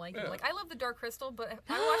for not liking. Yeah. Like I love the Dark Crystal, but I watched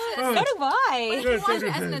it. Oh. As So do But if I. you watch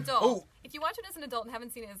it as an adult, Oh. if you watch it as an adult and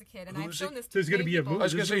haven't seen it as a kid, and I've Who's shown it- this to There's gonna many be a people, movie. I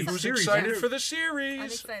was going to say, There's a who's series, excited yeah. for the series? I'm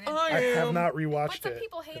excited. I I have am. not but rewatched some it.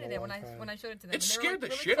 people in a hated it long when time. I showed it to them. It and they were, scared the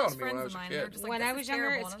really shit close out of me when friends I was a mine, kid. they were just like, When "This I is was younger,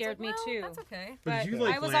 terrible." it And I was scared like, me well, too. That's okay. But But did you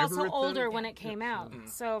like I was also Labyrinth, older then? when it came out,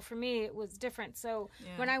 so for me it was different. So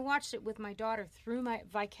Yeah. when I watched it with my daughter through my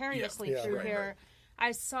vicariously Yeah. through Right, her, right.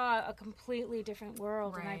 I saw a completely different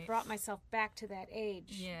world, and I Right. brought myself back to that age.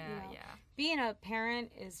 Yeah, you know? yeah. Being a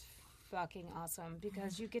parent is fucking awesome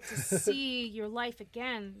because you get to see your life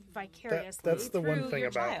again vicariously. That's the through one thing your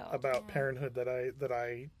about child. parenthood that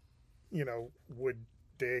I you know would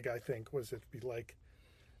dig. I think was it be like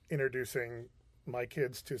introducing my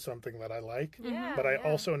kids to something that I like, Yeah, but I yeah.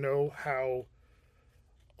 also know how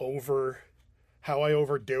I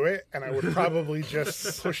overdo it, and I would probably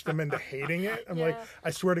just push them into hating it. I'm like, Yeah. I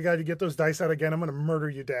swear to God, you get those dice out again, I'm going to murder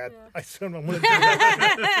you, Dad. I said, I'm going to do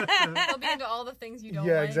that. They'll be into all the things you don't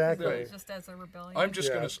Yeah, like. exactly. Just as a rebellion. I'm just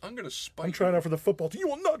Yeah. gonna spike. I'm trying out for the football team. You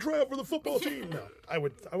will not try out for the football team. No, I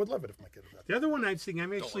would love it if my kid did that. The other one I'm seeing,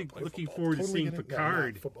 I'm actually play looking football. forward to Totally seeing get it. Yeah,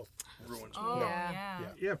 Picard. not football. ruins. Oh, No. yeah.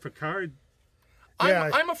 Yeah, Picard. Yeah.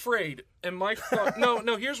 I'm afraid, and my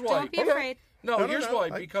no. Here's why. Don't be afraid. No, No, here's no, why.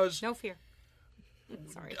 I- Because No fear.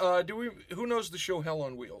 Sorry. who knows the show Hell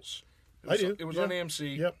on Wheels? I do. It was Yeah. on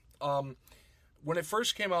AMC. Yep. When it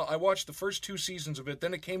first came out, I watched the first 2 seasons of it.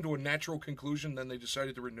 Then it came to a natural conclusion. Then they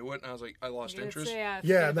decided to renew it, and I was like, I lost interest. Yeah,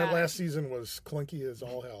 forget and that about it. last season was clunky as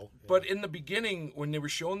all hell. But in the beginning, when they were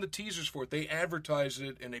showing the teasers for it, they advertised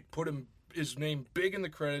it and they put his name big in the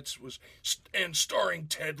credits and starring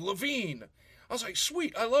Ted Levine. I was like,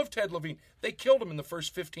 sweet, I love Ted Levine. They killed him in the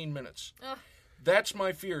first 15 minutes. Ugh. That's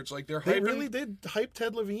my fear. It's like they're They hyping. really did hype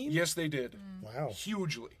Ted Levine? Yes, they did. Wow.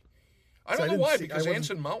 Hugely. I So don't I know didn't why, see- I because wasn't-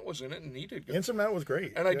 Anson Mount was in it and he did good. Anson Mount was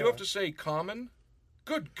great. And I do yeah. have to say, Common,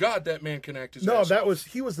 good God, that man can act his No, ass that off.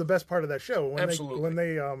 he was the best part of that show. When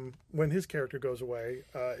Absolutely. when his character goes away,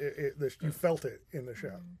 you felt it in the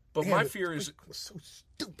show. But Man, my the fear is, twink was so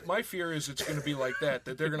stupid. my fear is it's going to be like that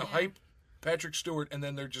they're going to hype Patrick Stewart and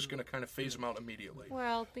then they're just going to kind of phase him out immediately.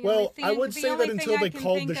 Well, the Well, only thing, I would the say only that thing until I they can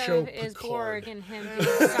called think the show of is Picard. Borg and him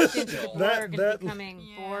being sucked into Still. Borg That- and becoming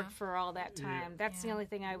Yeah. Borg for all that time. That's the Yeah. only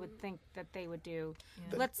thing I would think that they would do.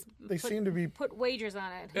 Yeah. Let's They put, seem to be put wagers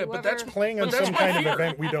on it. Yeah, but Whoever- that's playing on But that's some my kind fear. of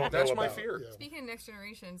event we don't That's know my about. fear. Yeah. Speaking of Next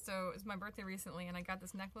Generation, so it was my birthday recently, and I got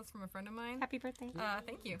this necklace from a friend of mine. Happy birthday.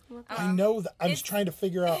 Thank you. I know that. I'm just it's- trying to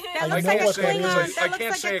figure out. That I looks know like a what that Klingon. is. That I looks can't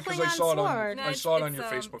like say a it because I Klingon saw it on sword. I saw it on your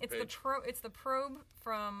it's Facebook it's page. It's the probe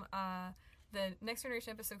from the Next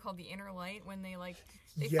Generation episode called The Inner Light, when they find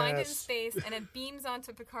it in Yes. space and it beams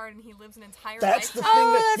onto Picard and he lives an entire That's the lifetime. thing.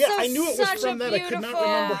 Oh, That, that's I knew it was such a from that. I could not beautiful-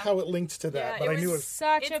 remember how it linked to that, Yeah, but it I knew was it.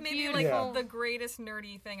 Such It's a maybe beautiful. the greatest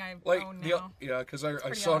nerdy thing I Like own now. because I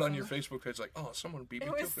pretty saw it on your awesome. Facebook page. Like, oh, someone beat me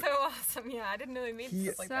It to was it. so awesome. Yeah, I didn't know they made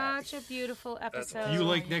stuff like that. Such a beautiful episode. awesome. You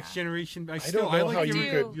like yeah. Next Generation? I don't know how like you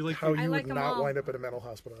your- could, You like how your- I you like would them not all. wind up in a mental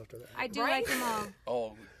hospital after that. I do Right? like them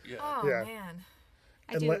all. Oh, yeah. Oh Yeah. man.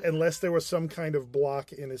 I do. Unless there was some kind of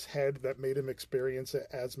block in his head that made him experience it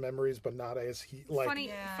as memories, but not as he like.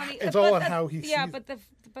 funny. It's but all on the- how he Yeah, sees-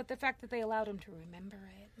 but the fact that they allowed him to remember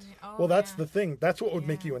it. Oh, Well, that's yeah. the thing. That's what would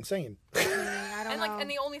make Yeah. you insane. I don't know. And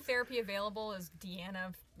the only therapy available is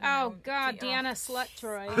Deanna. Oh God, Deanna Slut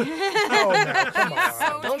Troy. Oh no, come on.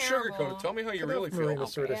 So Don't terrible. sugarcoat it. Tell me how you really Marina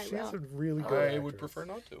feel. Sirtis, Okay, I she's will. a really good I would actress. prefer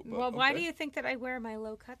not to. But Well, why okay. do you think that I wear my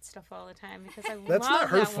low cut stuff all the time? Because I That's love not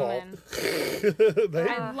her that fault. woman. They-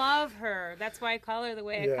 I love her. That's why I call her the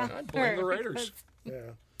way Yeah. I call I'd blame her. the writers. because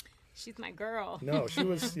yeah. She's my girl. No, she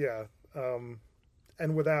was yeah.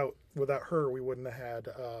 And without her, we wouldn't have had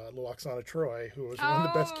Luoxana Troy, who was one of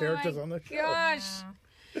the best characters my on the show. Gosh.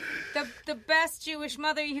 The best Jewish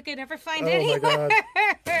mother you could ever find Oh my anywhere.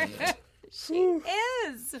 God! She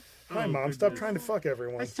is. Hi, Oh, Mom. Stop goodness. trying to fuck I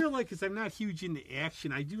everyone. still like, because I'm not huge into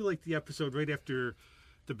action. I do like the episode right after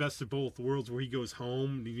The Best of Both Worlds, where he goes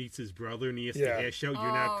home and he meets his brother and he has Yeah. to hash out. You're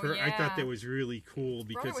Oh, not. I yeah. thought that was really cool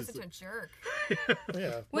Brother because was it's, such a jerk.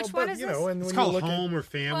 Yeah. Which well, one but, is you this? know, and it's when called you look Home or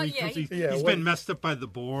Family. Well, yeah, because Yeah, he's what- been messed up by the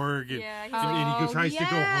Borg. And, Yeah, he's and he tries to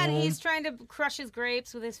go yeah, and home. he's trying to crush his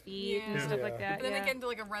grapes with his feet and Yeah. stuff Yeah. like that. But then yeah. they get into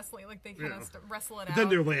like a wrestling, like they kind of wrestle it But out. then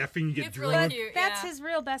they're laughing, you get It's drunk. really cute. That's yeah. his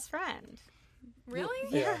real best friend. Really?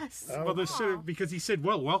 Yeah. Yes. Oh, Well, they're sort of, because he said,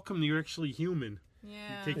 "Well, welcome. You're actually human. Yeah.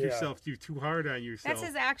 Take Yeah. yourself. You're too hard on yourself."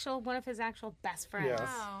 That's one of his actual best friends. Yeah.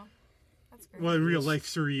 Wow. That's great. Well, in real life,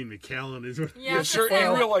 Sir Ian McKellen is what. Yeah, Yeah, Sir, so-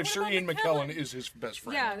 in real life, What Sir about Ian McKellen? McKellen is his best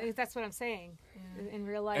friend. Yeah, that's what I'm saying. In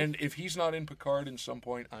real life, And if he's not in Picard in some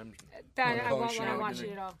point, that I Oh, won't shit. want to watch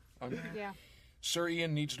it at all. Yeah, Sir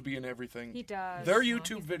Ian needs to be in everything. he does. Their he's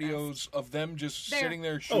YouTube the videos of them just They're- sitting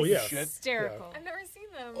there shooting yeah. shit. hysterical. I've never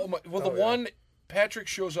seen them. Oh my! Well, the Oh, yeah. one Patrick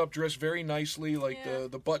shows up dressed very nicely, like Yeah.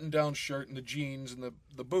 the button-down shirt and the jeans and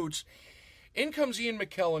the boots. In comes Ian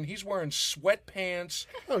McKellen. He's wearing sweatpants,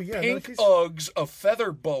 Oh yeah. no, pink she's- Uggs, a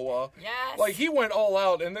feather boa. Yes. Like he went all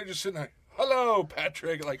out, and they're just sitting there. Hello,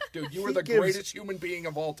 Patrick. Like, dude, you were He the gives- greatest human being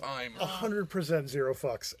of all time. 100% zero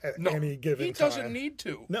fucks at No, any given he time. doesn't need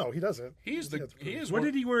to. No, he doesn't. He is What one-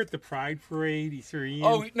 did he wear at the Pride Parade? He Sir Ian.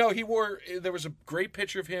 Oh no, he wore. There was a great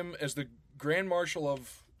picture of him as the Grand Marshal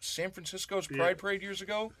of San Francisco's Pride Parade years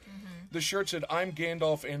ago. The shirt said, "I'm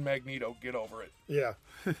Gandalf and Magneto. Get over it." Yeah.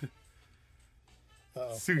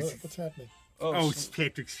 Uh-oh. Susie. What's happening? Oh, it's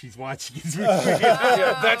Patrick. She's watching.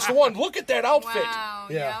 yeah, that's the one. Look at that outfit. Wow.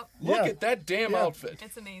 Yeah. Yep. Look Yeah. at that damn Yeah. outfit.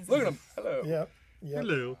 It's amazing. Look at him. Hello. Yeah. Yeah.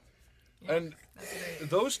 Hello. And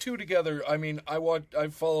those two together, I mean, I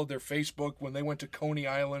followed their Facebook when they went to Coney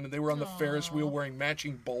Island and they were on the Ferris wheel wearing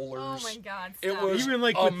matching bowlers. Oh my God. It stop. was Even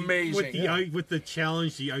like amazing. with the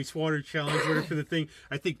challenge, the ice water challenge, whatever for the thing.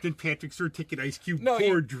 I think then Patrick started taking ice cube. No,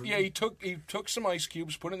 poured. he took some ice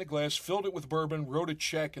cubes, put it in the glass, filled it with bourbon, wrote a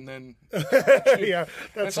check, and then Yeah.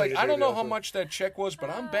 and it's like how I you don't do know that. how much that check was,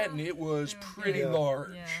 but I'm betting it was pretty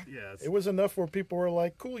large. Yeah. Yes. It was enough where people were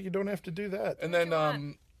like, "Cool, you don't have to do that." And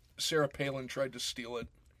then Sarah Palin tried to steal it.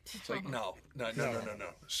 It's like no.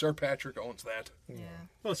 Sir Patrick owns that. Yeah.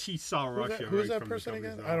 Well, she saw Who's Russia. that, who's right that from person the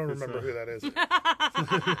again? governor's I don't office, remember so- who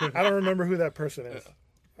that is. I don't remember who that person is.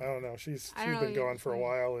 I don't know. She's I don't know been you- gone for a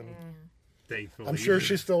while, and Thankfully, I'm sure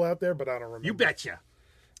she's still out there, but I don't remember. You betcha.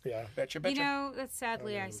 Yeah. Betcha. You know, that's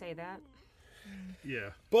sadly I say that.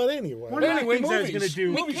 Yeah. But anyway. One of the Anyway, things I was movies.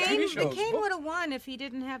 going to do. Movies, TV shows. McCain would have won if he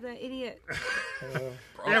didn't have that idiot. Yeah,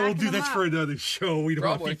 we'll Backing do him that up. for another show. We don't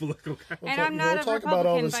Probably. want people to go. And talk- I'm not we'll a talk about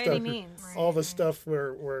all Republican this by stuff. any means. All the stuff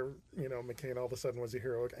where McCain all of a sudden was a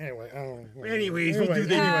hero. Anyway, I don't know. Anyways, we'll do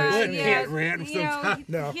the anyways, blood cat rant you know, sometime.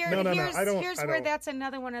 No, here- no. Here's, I don't. here's I where don't. that's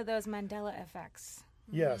another one of those Mandela effects.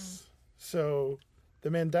 Yes. So the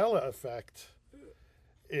Mandela effect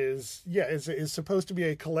is supposed to be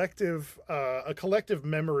a collective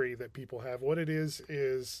memory that people have. What it is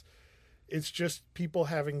it's just people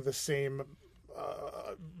having the same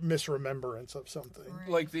misremembrance of something.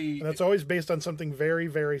 Like And it's always based on something very,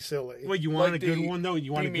 very silly. Well, you want Like a good the one though.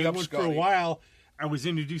 You want a Beam Me good Up, one for Scotty. a while. I was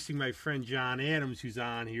introducing my friend John Adams, who's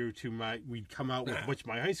on here, we'd come out with a bunch of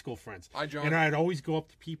my high school friends. Hi, John. And I'd always go up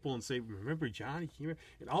to people and say, "Remember John? He came here?"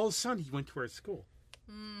 And all of a sudden, he went to our school.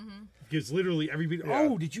 Because literally everybody,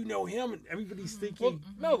 oh, did you know him? And everybody's thinking,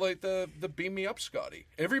 No, like the beam me up, Scotty.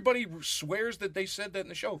 Everybody swears that they said that in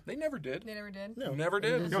the show. They never did. They never did. No. Never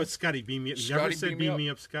did. no, it's Scotty beam me up. He Scotty never said beam me beam up. me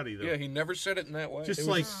up, Scotty though. Yeah, he never said it in that way. Just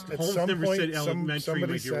like at Holmes some never point, said elementary,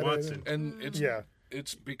 somebody my said dear it. Watson. and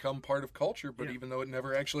it's become part of culture, but even though it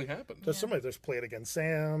never actually happened. There's Play It Again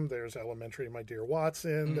Sam, there's Elementary, My Dear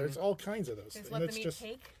Watson, there's all kinds of those There's things. Let It's Them Eat just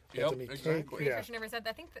Cake. Let Them Eat exactly. Cake. Yeah. Tricia never said that.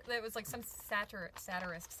 I think that was like some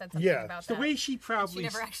satirist said something Yeah. about The that. way she probably She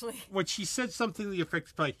never actually. when she said something to the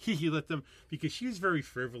effect like he let them, because she was very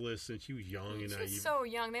frivolous and she was young and She naive. was so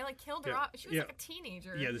young. They like killed her Yeah. off. She was Yeah. like a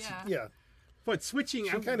teenager. Yeah, Yeah. But switching,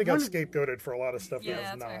 She kind of got scapegoated for a lot of stuff Yeah, that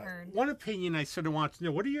that's was what I not. heard. One opinion I sort of want to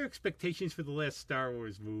know: what are your expectations for the last Star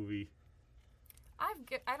Wars movie?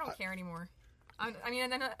 I don't care anymore. I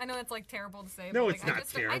mean, I know that's like terrible to say. No, but, it's like, not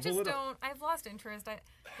I terrible just at all. don't. I've lost interest.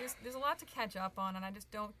 There's a lot to catch up on, and I just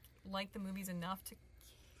don't like the movies enough to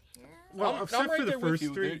care. Well, I'm except right for the there with first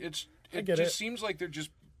you. three. It get just it. seems like they're just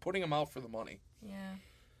putting them out for the money. Yeah.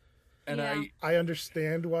 And Yeah. I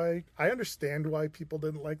understand why people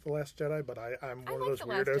didn't like The Last Jedi, but I'm one of those The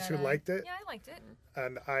Last weirdos who Jedi. liked it, Yeah, I liked it.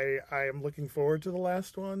 and I am looking forward to the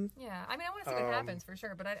last one. Yeah, I mean, I want to see what happens for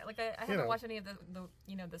sure, but I haven't know. watched any of the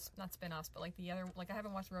not spin-offs, but like the other, like I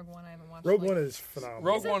haven't watched Rogue One. I haven't watched Rogue like, One is phenomenal.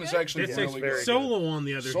 Rogue One is good? actually That's really very good. Solo, on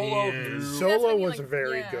the other Solo, hand. dude. That's Solo what I mean, was like,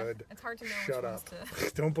 very yeah, good. It's hard to know Shut which up. ones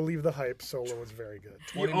to. Don't believe the hype. Solo was very good.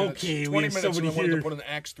 20 minutes, Okay, we 20 have minutes and somebody I wanted here. to put an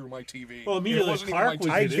axe through my TV. Well, immediately It wasn't even Clark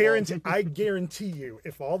my was TV. I guarantee you,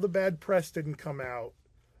 if all the bad press didn't come out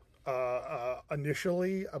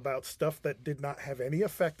initially about stuff that did not have any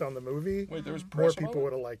effect on the movie, Wait, there was more press about people it?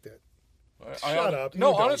 would have liked it. I- Shut up.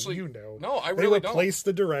 No, You don't. honestly, You know. no, I They really don't. replaced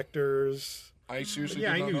the directors. I seriously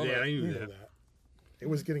Yeah, I did not knew know that. I You knew know that. that. It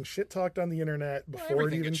was getting shit talked on the internet Well, before it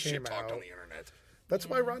everything even gets came shit talked out. on the internet. That's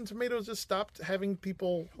why Rotten Tomatoes just stopped having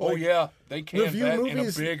people Oh yeah, they canned review that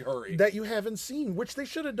movies in a big hurry. that you haven't seen, which they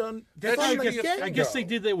should have done. That's from like the the- get-go. I guess they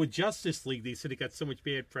did that with Justice League. They said it got so much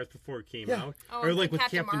bad press before it came Yeah. out. Oh, or like like with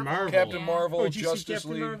Captain Captain Marvel. Marvel. Captain Yeah. Marvel, Oh, did you see Justice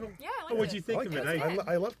Captain League. Marvel? Yeah, I liked Oh, what'd it. you think I of like it? Captain-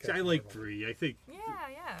 I love I Captain like Marvel. 3. I think. Yeah,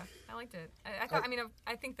 I liked it. I thought. I mean,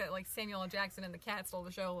 I think that like Samuel L. Jackson and the cat stole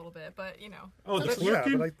the show a little bit, but you know. Oh, the Yeah,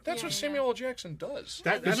 Flurkin? but That's Yeah, what yeah. Samuel L. Jackson does.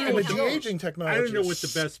 That- He's I in don't the know. the shows. aging technology. I don't know is what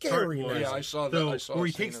the best scary part was. now. Yeah, I saw that. Though, I saw where a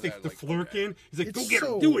he scene takes of the that, like, Flurkin. He's like, It's go get him,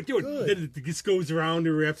 so do it. good. Then it just goes around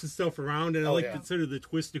and wraps itself around. And I like yeah. the, sort of the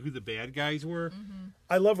twist of who the bad guys were.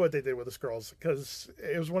 I love what they did with the Skrulls because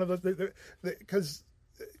it was one of those because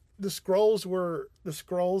the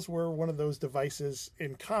Skrulls were one of those devices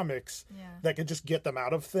in comics Yeah. that could just get them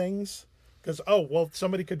out of things. Because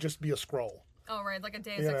somebody could just be a Skrull. Oh right, like a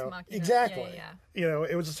Deus You Ex know, Machina. exactly. Yeah. You know,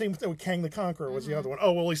 it was the same thing with Kang the Conqueror was the other one.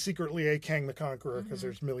 Oh well, he's secretly a Kang the Conqueror because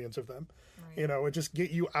there's millions of them. Right. You know, it just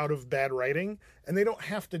get you out of bad writing, and they don't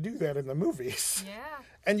have to do that in the movies. Yeah.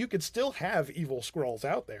 And you could still have evil Skrulls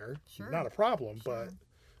out there, Sure. not a problem. But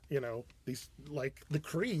you know, these like the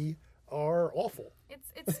Kree are awful.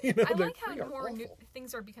 It's. You know, I like they how are more awful.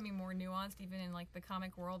 things are becoming more nuanced, even in like the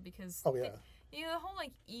comic world, because Oh, yeah. you know, the whole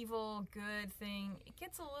like evil good thing. It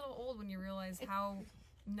gets a little old when you realize how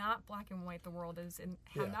not black and white the world is, and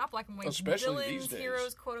how Yeah. not black and white Especially villains, these days.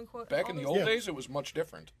 heroes, quote unquote. Back all in the those- old Yeah. days, it was much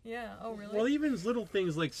different. Yeah. Oh really? Well, even little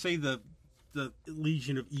things like, say, the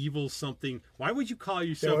Legion of Evil something. Why would you call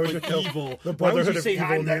yourself why would like you call evil? the Why would Brotherhood you of say Evil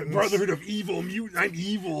I'm that Mutants? Brotherhood of Evil Mutant? I'm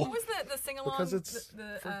evil. What was the sing along? Because it's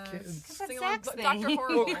the for kids. That's sing-along, Zach's thing. Dr.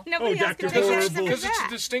 Horrible. Nobody else Dr. can take that Horrible. except for Because it's Zach.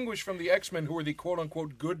 distinguished from the X-Men, who are the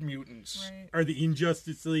quote-unquote good mutants. Right. Or the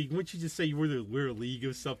Injustice League. Wouldn't you just say we're a league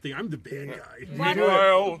of something? I'm the bad guy. Why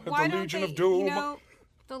Meanwhile, at why the don't Legion they, of Doom. You know,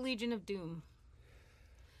 the Legion of Doom.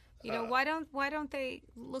 You know, why don't they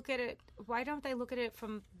look at it? Why don't they look at it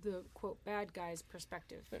from the quote bad guy's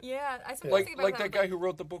perspective? Yeah, I sometimes like think about like that guy who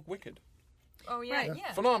wrote the book Wicked. Oh yeah, Right.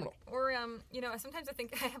 yeah. Phenomenal. Or you know, sometimes I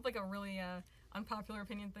think I have like a really unpopular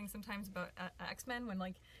opinion thing sometimes about X-Men when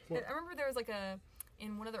like I remember there was like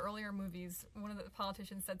in one of the earlier movies, one of the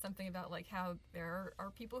politicians said something about like how there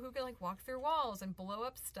are people who can like walk through walls and blow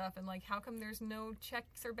up stuff, and like how come there's no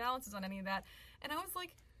checks or balances on any of that? And I was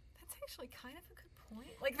like, that's actually kind of a good point.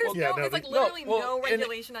 Like there's it's like literally no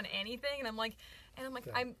regulation on anything, and I'm like,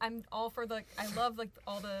 I'm all for the I love like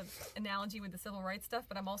all the analogy with the civil rights stuff,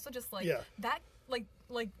 but I'm also just like that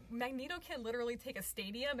like Magneto can literally take a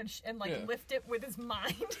stadium and lift it with his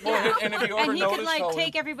mind. Well, and if you ever And he notice could like how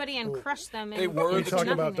take everybody and crush them. They and were We're the talking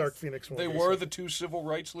two- about Dark nothingness. Phoenix. they were the two civil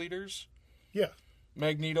rights leaders, yeah.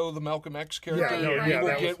 Magneto, the Malcolm X character. Right, we right. will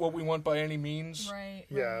that get was- what we want by any means. Right.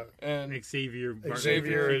 Yeah. And Xavier.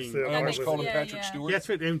 Xavier Martin is King. the- I almost Yeah, called him yeah, Patrick yeah. Stewart. That's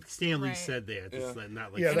what and Stanley Right. said that. It's Yeah.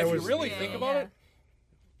 not like Yeah, And that if was- you really Yeah, think yeah. about it,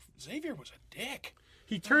 Xavier was a dick.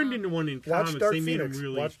 He turned into one in Watch comics. Dark They made Phoenix. him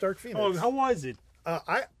really. Watch Dark Phoenix. Oh, how was it?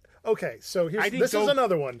 Okay, so I didn't this is go-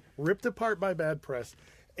 another one ripped apart by bad press.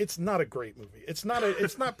 It's not a great movie. It's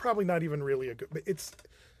not probably not even really a good. But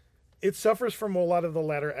it suffers from a lot of the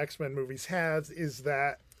latter X-Men movies has, is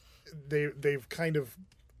that they've kind of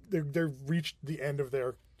they've reached the end of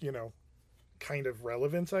their kind of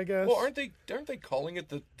relevance, I guess. Well, aren't they calling it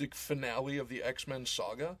the finale of the X-Men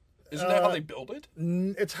saga? Isn't that how they build it?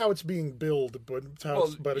 It's how it's being billed, but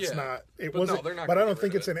it's yeah. not. It But wasn't. no, they're not but I gonna don't get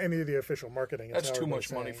think rid it's of in any of the official marketing. It's That's how too everybody's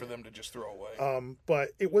much money saying for it. them to just throw away.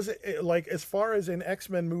 But it was like, as far as an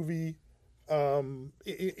X-Men movie,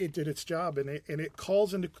 it did its job, and it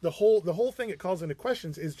calls into the whole thing. It calls into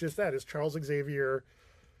questions is just that: is Charles Xavier,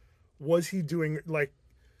 was he doing like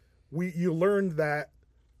you learned that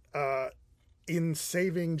in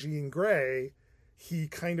saving Jean Grey, he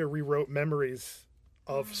kind of rewrote memories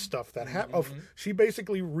of stuff that happened. She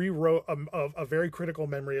basically rewrote a very critical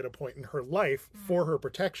memory at a point in her life for her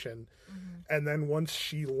protection, and then once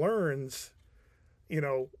she learns,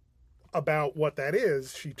 about what that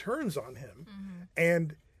is, she turns on him,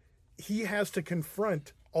 and he has to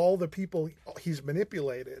confront all the people he's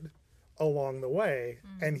manipulated along the way,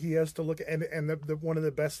 and he has to look at, and the one of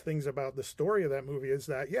the best things about the story of that movie is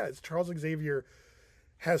that it's Charles Xavier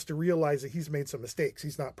has to realize that he's made some mistakes.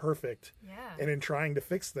 He's not perfect. Yeah. And in trying to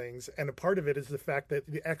fix things. And a part of it is the fact that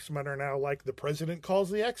the X-Men are now like the president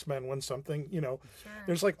calls the X-Men when something,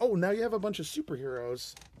 there's like, oh, now you have a bunch of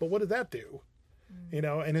superheroes, but what did that do?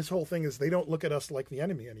 And his whole thing is they don't look at us like the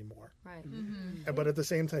enemy anymore. Right. But at the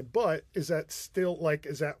same time, is that still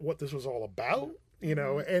is that what this was all about?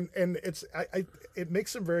 And it's, it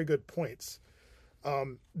makes some very good points.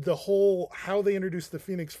 The whole how they introduced the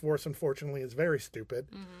Phoenix Force, unfortunately, is very stupid.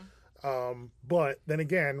 But then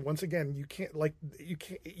again, once again, you can't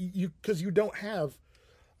because you don't have,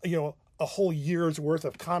 a whole year's worth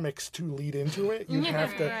of comics to lead into it. You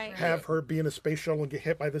have to have her be in a space shuttle and get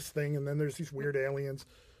hit by this thing, and then there's these weird aliens.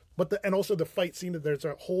 But and also the fight scene, there's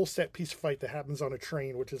a whole set piece fight that happens on a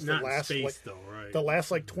train, which is Not the last in space, though, right? the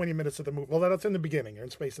last 20 minutes of the movie. Well, that's in the beginning. You're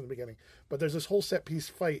in space in the beginning, but there's this whole set piece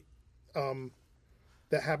fight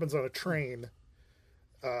that happens on a train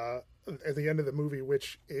at the end of the movie,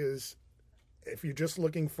 which is, if you're just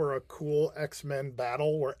looking for a cool X-Men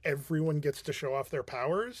battle where everyone gets to show off their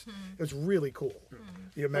powers, it's really cool.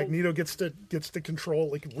 Magneto gets to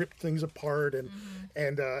control, rip things apart, and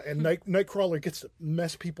Nightcrawler gets to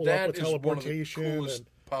mess people up with That is teleportation. one of the coolest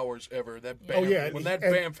powers ever. That bamf, Oh, yeah, when that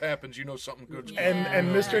and- bamf happens, you know something good's going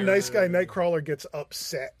And Mr. Nice Guy Nightcrawler gets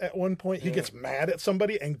upset at one point. He gets mad at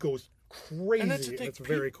somebody and goes crazy. And that's the And thing, it's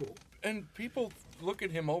very cool. And people look at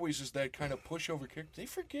him always as that kind of pushover character. They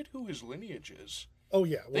forget who his lineage is. Oh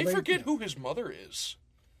yeah, They forget who his mother is.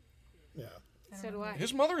 Yeah. So do I.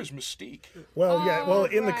 His mother is Mystique. Well, yeah. Well,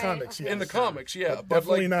 in the right. comics, yes. In the comics, yeah. But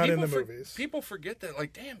definitely like, not in people the movies. People forget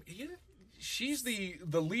that, damn, she's the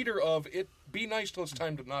leader of it. Be nice till it's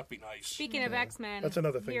time to not be nice. Speaking of X-Men, That's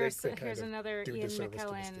another thing Here's, they kind here's of another do Ian disservice to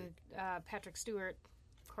McKellen, Patrick Stewart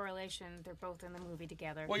correlation. They're both in the movie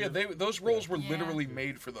together. Well, yeah, those roles were literally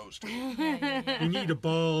made for those two. You need a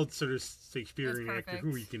bald sort of Shakespearean That's actor. perfect.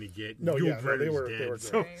 Who are you going to get? No, Yul yeah, no, they Brynner's were dead, great.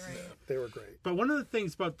 so- Right. They were great. But one of the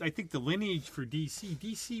things about, I think, the lineage for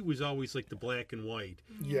DC was always like the black and white.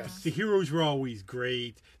 Yes. The heroes were always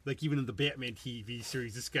great. Like even in the Batman TV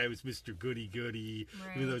series, this guy was Mr. Goody Goody.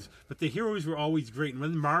 Right. But the heroes were always great. And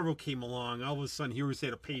when Marvel came along, all of a sudden heroes had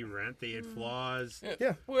to pay rent. They had flaws.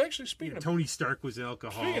 Yeah. Well, actually, speaking of Tony Stark was an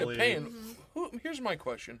alcoholic. paying, here's my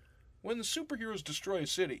question: when the superheroes destroy a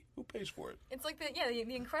city, who pays for it? It's like the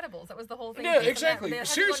Incredibles. That was the whole thing. Yeah, They exactly. had to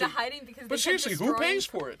go Seriously. into hiding because But they kept seriously, who destroying- pays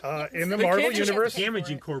for it? In the They Marvel can't just- universe, Damage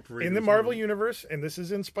Incorporated. in the was Marvel one of them. universe, and this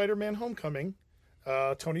is in Spider-Man: Homecoming,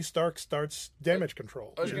 Tony Stark starts damage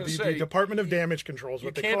control. I was gonna the say, Department of Damage Control is You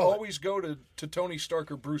what they can't call always go to Tony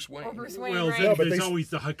Stark or Bruce Wayne. Or Bruce Wayne, Well, right? No, but there's they-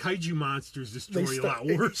 always the kaiju monsters destroy a lot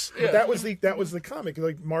worse. But that was the comic.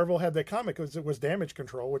 Like Marvel had that comic. It was Damage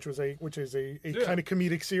Control, which is a kind of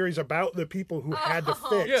comedic series about the people who had to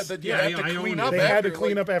fix. Yeah, that you Yeah, have to I clean own up. it. they had to after,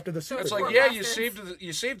 clean like, up after the super. It's like, Poor yeah, you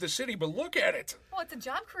bastards. saved the city, but look at it. Well, it's a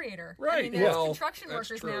job creator. Right, I mean, there's well, construction that's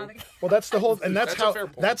workers true. now. Well, that's the whole, and That's a fair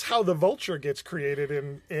point. that's how the Vulture gets created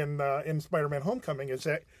in Spider-Man: Homecoming. Is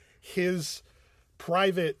that his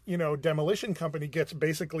private, demolition company gets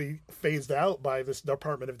basically phased out by this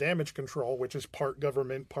Department of Damage Control, which is part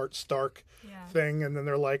government, part Stark thing, and then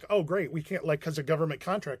they're like, oh, great, we can't, because a government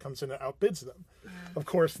contract comes in and outbids them. Of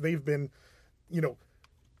course, they've been,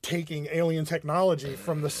 taking alien technology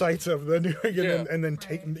from the sites of the new and then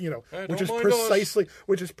taking Hey, which don't is mind us.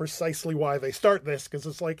 precisely why they start this, because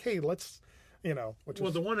it's like, hey, let's which Well,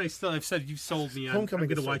 is the one I've said you've sold me on. Homecoming I'm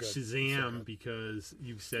going is to watch so good. Shazam because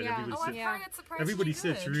you've said Yeah. everybody Oh, I've said, heard it's surprisingly everybody good.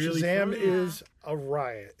 said it's really Shazam fun. is a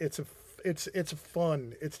riot. It's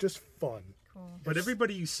fun. It's just fun. But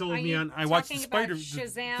everybody you sold me on, I you watched the talking about Shazam,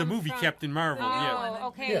 Shazam the movie from- Captain Marvel. yeah. Oh,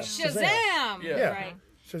 okay. Yeah, Shazam. Yeah. Right.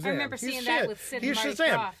 Shazam. I remember He's seeing that shit. with Sid He's and Marty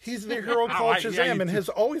Shazam. Krofft. He's the hero called yeah, Shazam you and too. has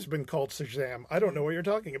always been called Shazam. I don't know what you're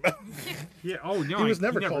talking about. Yeah. Oh no, He was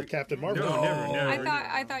never called Captain Marvel. No, never.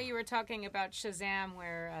 I thought you were talking about Shazam,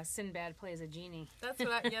 where Sinbad plays a genie. That's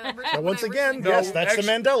what I. Yeah. But once again, No, yes, that's actually-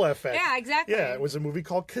 the Mandela effect. Yeah, exactly. Yeah, it was a movie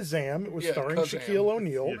called Kazam. It was Yeah, starring Kazam. Shaquille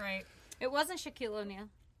O'Neal. Right. It wasn't Shaquille O'Neal.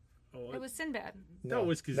 Oh, It was Sinbad. no, it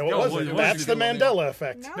was No, it wasn't. That's the Mandela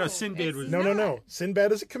effect. No, Sinbad it's was- No.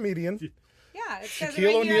 Sinbad is a comedian. Yeah, it says Shaquille it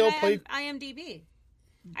right here O'Neal on played- IMDb.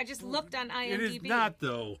 I just looked on IMDb. It is not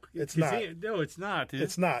though. It's Kazam- No, it's not.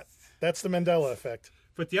 It's not. That's the Mandela effect.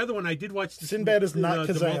 But the other one I did watch. Sinbad is not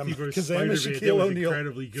the Kazam. Multiverse Kazam is Spider-Man. That Shaquille was O'Neal.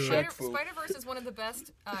 incredibly good. Spider-Verse is one of the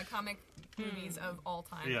best comic movies of all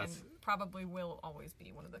time, Yes. and probably will always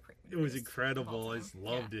be one of the. It was greatest of incredible. all I time. just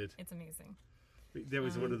loved it. It's amazing. That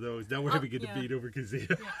was one of those. Now we're having a yeah. debate over Kazam.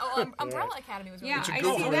 Yeah. Oh, Umbrella Academy was really Yeah, good. I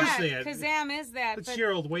good see one. that. Is that? Kazam is that. It's But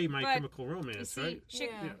Gerald Way, My but Chemical you Romance, see, right?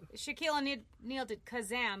 Shaquille O'Neal did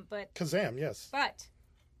Kazam, but Kazam, yes.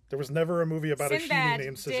 There was never a movie about Sinbad a she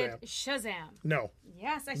named did Shazam. Shazam. No,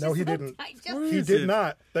 Yes, I just No, he looked. didn't. I just, Where he is did it?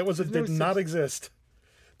 not. That was There's no did not such- exist.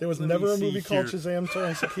 There was Let me never a see movie called here. Shazam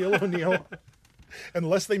starring Shaquille O'Neal,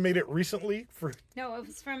 unless they made it recently for. no, it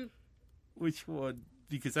was from. Which one?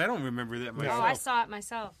 Because I don't remember that Oh, myself. I saw it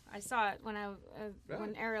myself. I saw it when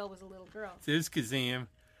when Ariel was a little girl. There's Kazam.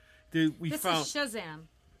 Dude, we This found is Shazam.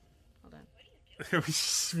 Hold on. it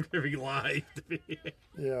was very live.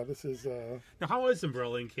 Yeah, this is Now, how was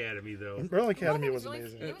Umbrella Academy though? Umbrella Academy it was was really-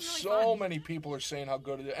 amazing. it was really So fun. many people are saying how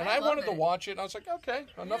good it is, and I I love wanted to it. watch it. And I was like, okay,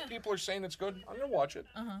 enough people are saying it's good. I'm gonna watch it.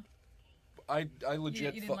 I You,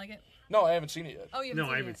 legit. you didn't thought- like it? No, I haven't seen it yet. Oh, you No,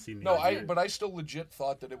 I haven't haven't seen seen it. No, yet. but I still legit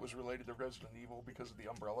thought that it was related to Resident Evil because of the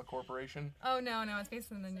Umbrella Corporation. Oh no, it's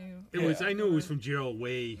based on the new. It was. Yeah. I knew it was from Gerald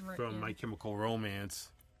Way Right, from yeah. My Chemical Romance.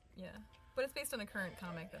 Yeah, but it's based on a current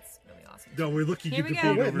comic that's really awesome. No, we're looking Here at we the go.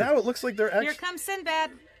 big Wait, over. now it looks like they're Here actually. comes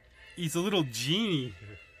Sinbad. He's a little genie.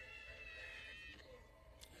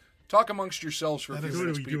 Talk amongst yourselves for a few What are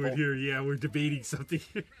minutes, we people. doing here? Yeah, we're debating something.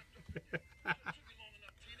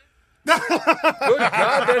 Good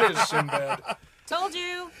God, that is Sinbad. Told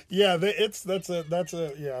you. Yeah, that's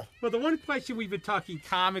a yeah. Well, the one question we've been talking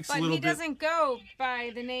comics But a little he bit. doesn't go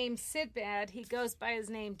by the name Sinbad. He goes by his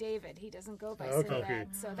name David. He doesn't go by Okay. Sinbad. Okay.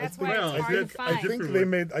 So that's Well, why I it's hard to think- I find. I think Different they one.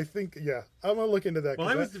 made. I think yeah. I'm gonna look into that Well,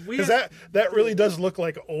 I was- we because had- that really does look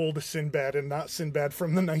like old Sinbad and not Sinbad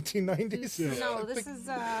from the 1990s. No, this is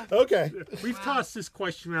Okay. We've tossed this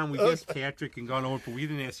question around. We've asked Patrick and gone over, but we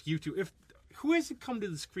didn't ask you two. Who hasn't come to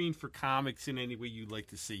the screen for comics in any way you'd like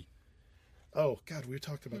to see? Oh God, we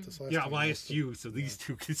talked about this last Yeah, time. well, I asked you, so these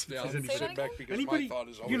two can Yeah, does I'm anybody- sitting back because Anybody, my thought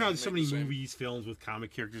is always you know, to there's so make many the same. movies, films with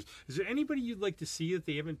comic characters. Is there anybody you'd like to see that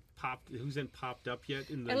they haven't popped? Who's been popped up yet?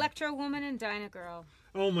 In the Electro Woman and Dinah Girl.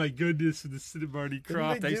 Oh my goodness, the Marty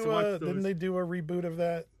Croft. I used to watch those. Didn't they do a reboot of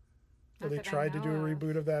that? Or Not they that I tried to do a know of.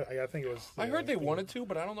 reboot of that? I think it was. I heard they wanted to,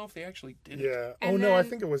 but I don't know if they actually did. Yeah. And Oh no, I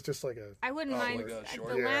then- think it was just like a. I wouldn't Oh, mind. like a short-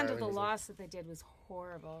 The Yeah, Land I of the think it was Lost that they did was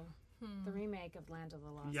horrible. The remake of Land of the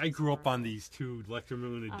Lost. Yeah, I was grew up on horrible. these two, Electro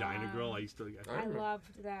Moon and Dinah Girl. I used to. I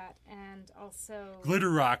loved that, and also Glitter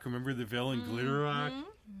Rock. Remember the villain Mm-hmm. Glitter Rock?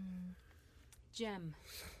 Gem.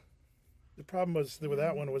 The problem was with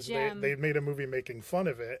that one was Gem. they made a movie making fun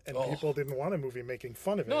of it, and Oh. people didn't want a movie making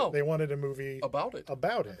fun of it. No. They wanted a movie About it.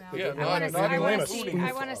 about it. They Yeah, didn't not- want not they didn't even want a including spoof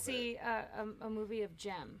I want to of it. see a movie of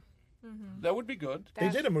Gem. That would be good. They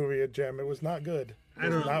did a movie of Gem. It was not good. It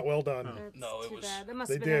was don't- not well done. That's No, it too was- bad. That must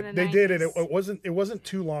They have been in did. the They did, and 90s. it wasn't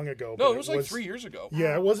too long ago. No, but it was like 3 years ago.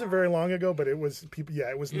 Yeah, it wasn't very long ago, but it was people. Yeah,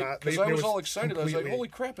 it was not. Because they- I it was all excited. I was like, completely- "Holy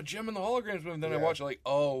crap, a Gem in the Holograms!" And then I Yeah. watched it, like,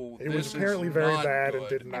 "Oh, It this was is apparently very not bad good. and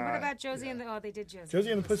did And not. what about Josie and the? Oh, they did Josie. Josie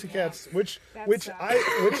and the Pussycats, Yeah. which That's, which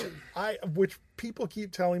uh, which people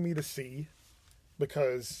keep telling me to see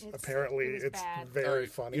because It apparently was it's bad. very All right,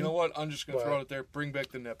 funny. You know what? I'm just going to But- throw it there. Bring back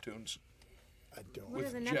the Neptunes. I don't. What are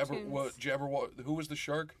the Jabber, Neptunes? who was the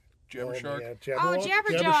shark? Jabber Oh, Shark. yeah,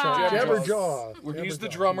 Jabberjaw. Jabberjaw. We're he's the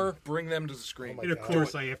Jabberjaw. drummer. Bring them to the screen. Oh my And of God.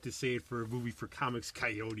 course, I have to say it for a movie for comics,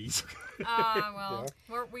 Coyotes.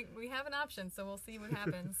 Well, we have an option, so we'll see what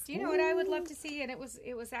happens. Do you know what I would love to see? And it was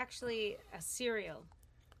actually a serial.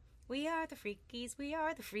 We are the Freakies. We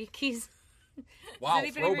are the Freakies. Wow, Does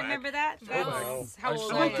anybody throwback. remember that? Throwback. That's how I old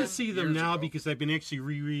saw I'd I like to am. see them Years now ago. because I've been actually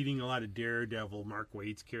rereading a lot of Daredevil, Mark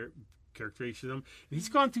Waid's characterization of them. And he's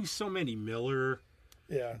gone through so many Miller.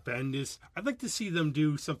 Yeah. Bendis. I'd like to see them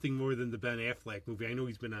do something more than the Ben Affleck movie. I know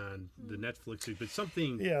he's been on the Netflix, but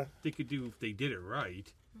something they could do if they did it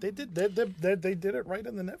right. They did it right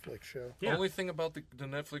in the Netflix show. Yeah. The only thing about the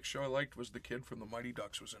Netflix show I liked was the kid from the Mighty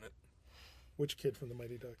Ducks was in it. Which kid from the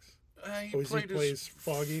Mighty Ducks? He plays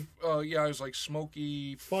Foggy. Yeah, I was like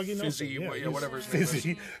Smoky, Foggy Fizzy, Nelson, whatever his name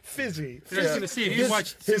is. Fizzy. I was going to see if you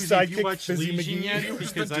watched his Susie, if you sidekick, watched Fizzy Legion McGee. yet, He was the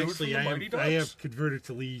because dude from actually the I Mighty have Ducks. converted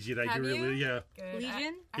to Legion. I Have do you? really, Good.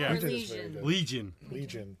 Legion? I Legion heard is very good.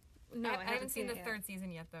 Legion. No, I haven't seen the it yet. third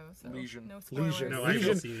season yet, though. So Legion. No spoilers. Legion. No, I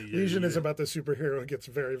haven't seen it yet Legion is either. about the superhero who gets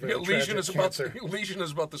very, very Legion is tragic cancer. Legion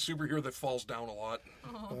is about the superhero that falls down a lot.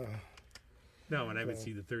 No, and I haven't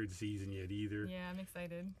seen the third season yet either. Yeah, I'm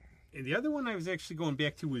excited. And the other one I was actually going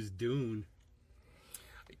back to was Dune.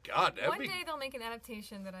 God, that'd One be... day they'll make an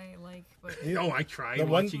adaptation that I like, but Oh, I tried The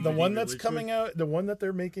one, watching the one that's Richard. coming out, the one that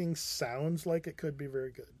they're making sounds like it could be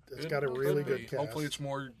very good. It's got a It really could be. good cast. Hopefully it's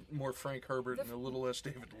more Frank Herbert and a little less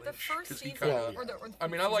David Lynch. the first 'cause he season, kinda- or the I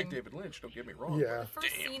mean, I like season- David Lynch, don't get me wrong. Yeah. The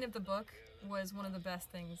first scene of the book was one of the best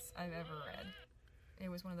things I've ever read. It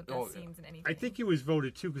was one of the best Oh, yeah. scenes in anything. I think it was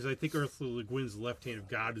voted too because I think Ursula Le Guin's Left Hand of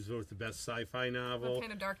God was voted the best sci-fi novel. Left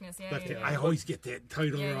Hand of Darkness, yeah. Left yeah, Hand- yeah. I always get that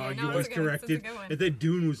title Yeah, yeah, wrong. no, You it's always a good- it's a corrected. good one. And then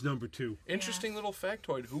Dune was number 2. Interesting little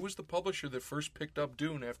factoid. Who was the publisher that first picked up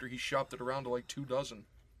Dune after he shopped it around to like 24?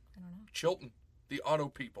 I don't know. Chilton. The auto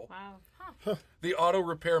people. Wow. The auto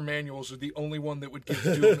repair manuals are the only one that would give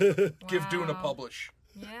Dune a Wow. publish.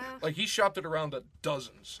 Yeah. Like he shopped it around to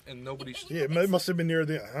dozens, and nobody's. Yeah, it must have been near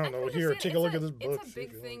the. I don't know. can Here, understand. take a look at this book. It's a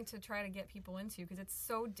big thing to try to get people into because it's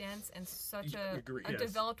so dense and such a Agreed. Yes.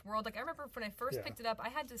 developed world. Like I remember when I first Yeah. picked it up, I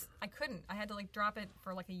couldn't. I had to like drop it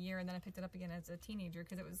for like a year, and then I picked it up again as a teenager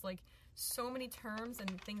because it was like so many terms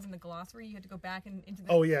and things in the glossary. You had to go back and into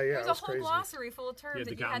the. Oh, yeah, There was it a was whole crazy. glossary full of terms Yeah,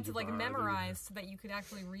 that the you had to like Gamzubar, memorize so that you could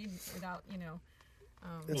actually read without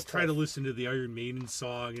Well, try to listen to the Iron Maiden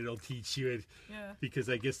song, and it'll teach you it. Yeah. Because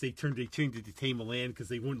I guess they changed it to Tame a Land because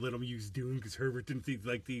they wouldn't let them use Dune because Herbert didn't think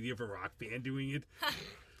like the idea of a rock band doing it.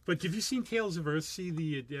 But have you seen Tales of Earthsea,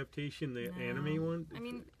 the adaptation, the anime one? I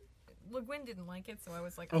mean, Le Guin didn't like it, so I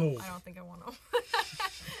was like, Oh. I don't think I want to.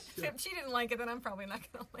 If she didn't like it, then I'm probably not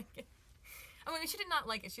going to like it. I mean, she did not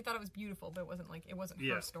like it. She thought it was beautiful, but it wasn't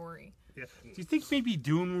Yeah. her story. Yeah. Do you think maybe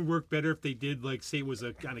Dune would work better if they did like say it was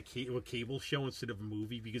a kind of a cable show instead of a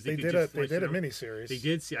movie because They could did just a they flesh did it a out? miniseries. They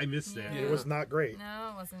did. See, I missed that. Yeah. It was not great. No,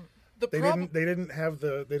 it wasn't. The They problem. didn't have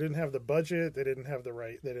the budget. They didn't have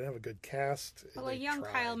a good cast. Well, They a young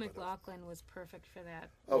tried, Kyle but- MacLachlan was perfect for that.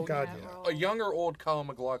 Oh, God, that yeah. role. A young or old Kyle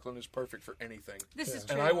MacLachlan is perfect for anything, This is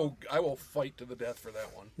true. and I will fight to the death for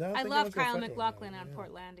that one. No, I think love was gonna Kyle fuck with MacLachlan him, on yeah.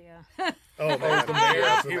 Portlandia. Oh, man, The mayor. He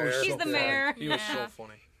was mayor. so He's the funny. mayor. He was so Yeah.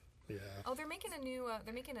 funny. Yeah. Oh, they're making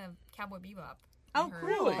they're making a Cowboy Bebop. Oh, I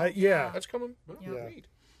heard. cool. Yeah. That's coming. Yeah. Neat.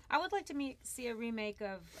 I would like to see a remake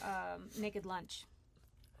of Naked Lunch.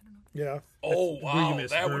 Yeah. Oh wow, William S.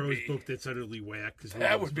 that would Burroughs be. book that's utterly whack.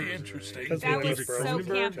 That would be interesting. That's That what was it so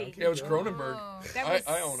Cronenberg? campy. Yeah, it was Cronenberg. Oh. That was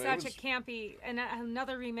I own it. It such was- a campy. And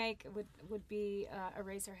another remake would be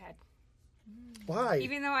Eraserhead. Why?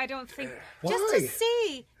 Even though I don't think Why?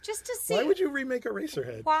 just to see. Why would you remake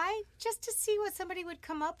Eraserhead? Why? Just to see what somebody would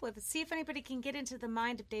come up with. See if anybody can get into the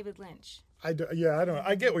mind of David Lynch. I don't.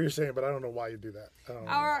 I get what you're saying, but I don't know why you do that. I don't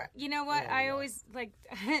know. Or you know what? I always like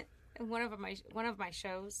one of my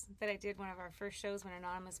shows that I did. One of our first shows when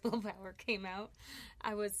Anonymous Willpower came out.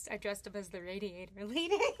 I dressed up as the Radiator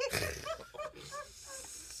Lady.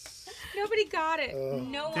 Nobody got it.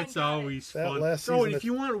 No one. That's got always That fun. last So, season if of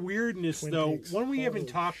you want weirdness, Twin though, Peaks. one we haven't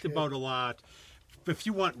Holy talked shit. about a lot, but if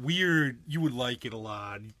you want weird, you would like it a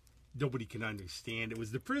lot. Nobody can understand. It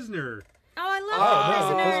was The Prisoner. Oh, I love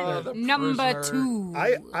Oh, The The Prisoner. Number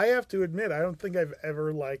Prisoner. 2. I have to admit, I don't think I've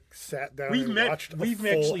ever sat down and watched a We've full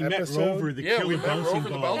actually episode. met Rover, the Yeah, killer we met bouncing Rover the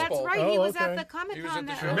ball. bounce That's ball. right. He Oh, was okay. at the Comic He was Con.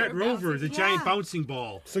 at the I show. met Rover, the Yeah. giant bouncing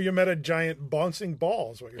ball. So you met a giant bouncing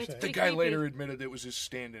ball, is what you're It's saying? The Pretty guy creepy. later admitted it was his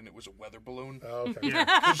stand-in. It was a weather balloon. Oh, okay. Yeah.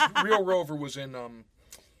 'Cause real Rover was in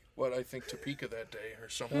I think Topeka that day or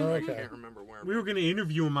something. Oh, I okay. can't remember where. We were going to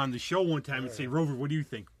interview him on the show one time and say, Rover, what do you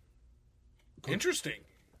think? Interesting.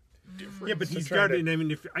 Different. Yeah, but So he's trying got to- it. I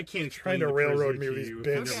mean, if I can't explain to The railroad Prisoner me to with you these if you've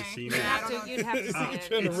bits. never seen You'd it. have to see it. Trying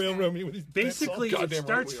to It's- railroad me with these Basically, Goddamn it right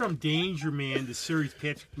starts we from Danger Man, the series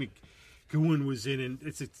Patrick McGowan was in,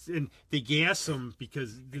 and they gas him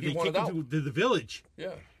because they wanted take him to the village.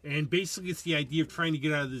 Yeah. And basically, it's the idea of trying to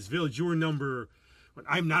get out of this village. You're a number.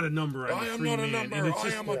 I'm not a number. I'm I a am free not a man. number. And it's I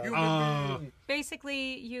just, am a human being.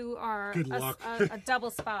 Basically, you are Good luck. a double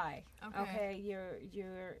spy. Okay.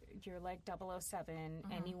 You're like 007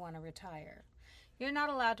 and you want to retire. You're not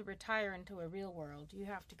allowed to retire into a real world. You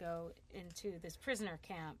have to go into this prisoner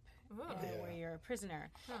camp. Where you're a prisoner,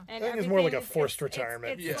 and I think it's more like a everything is- forced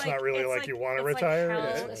retirement. It's like- not really it's like you want to it's retire.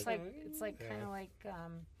 Like hell. It's It's like kind of like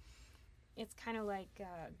it's kind of like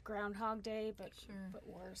Groundhog Day, but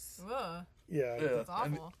worse. Ugh, yeah. that's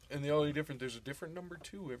awful. And the only different, there's a different number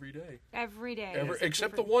 2 every day. Every day,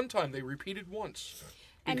 Except the one time they repeated once.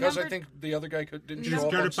 And Because I number- think the other guy didn't He show was up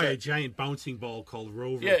on guarded by a set. giant bouncing ball called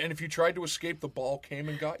Rover. Yeah, and if you tried to escape, the ball came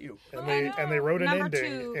and got you. And they wrote an number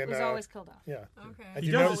ending. 2 in, was always killed off. Yeah. Okay. And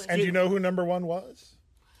He you know, does and you know who number 1 was?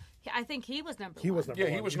 Yeah, I think he was number one. He was number Yeah,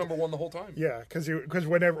 1. he was number 1 the whole time. Yeah, because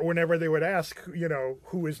whenever they would ask,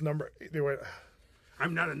 who is number, they would.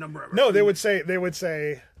 I'm not a number. No, they would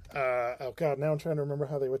say. Oh God, now I'm trying to remember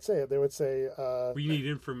how they would say it. They would say. We need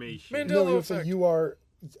information. Man, No, they would effect. say you are.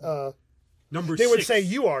 Number They 6. would say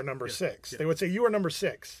you are number 6. They would say you are number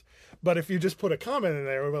 6. But if you just put a comment in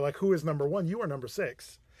there, it would be like, who is number 1? You are number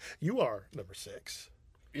 6. You are number 6.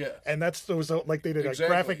 Yeah. And that's those like they did Exactly. a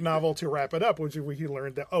graphic novel to wrap it up, which he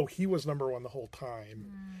learned that he was number 1 the whole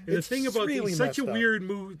time. And the It's thing about really it's such a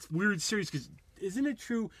messed up. weird series because isn't it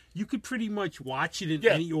true? You could pretty much watch it in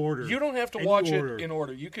Yeah, any order. You don't have to Any watch order. it in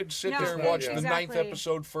order. You could sit No, there and watch yeah. the 9th exactly.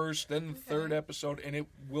 episode first, then the 3rd episode, and it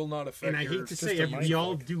will not affect And I your... hate to say a it, mind we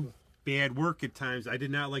all fuck. do bad work at times. I did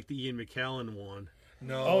not like the Ian McKellen one.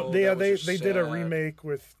 No, Oh, that they was did a sad. remake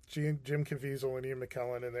with Jim Caviezel and Ian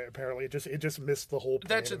McKellen, and apparently it just missed the whole.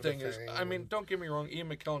 That's the point of thing is, I mean, don't get me wrong, Ian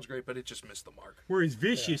McKellen's great, but it just missed the mark. Whereas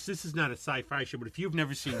Vicious, this is not a sci-fi show, but if you've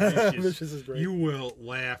never seen Vicious, Vicious is great. you will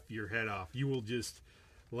laugh your head off. You will just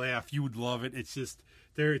laugh. You would love it. It's just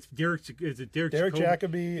there. It's Derek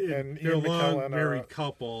Jacobi and they're a Ian long McKellen married are.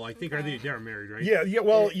 couple. I think they're married, right? Yeah.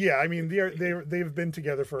 Well, yeah. I mean, they've been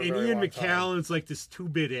together for a And very Ian long time. McKellen's like this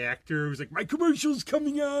 2-bit actor who's like, my commercial's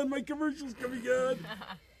coming on. My commercial's coming on.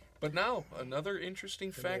 But now, another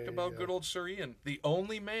interesting fact about good old Sir Ian. The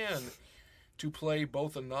only man to play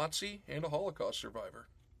both a Nazi and a Holocaust survivor.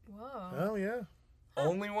 Whoa. Oh yeah,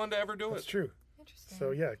 Only one to ever do that's it. true. Interesting.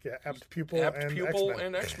 So yeah, apt pupil Apt and pupil X-Men.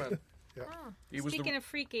 and X-Men. He was Speaking the...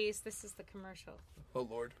 of freakies, this is the commercial. Oh,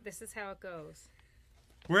 Lord. This is how it goes.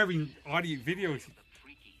 We're having audio videos.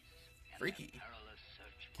 Freaky.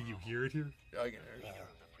 Can you hear it here? I can hear it.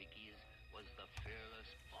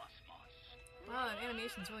 Wow, that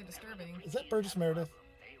animation's really disturbing. Is that Burgess Meredith?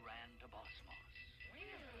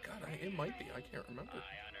 God, it might be. I can't remember.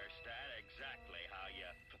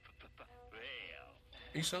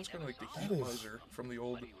 He sounds kind of like the That Heat is- Miser from the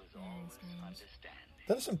old...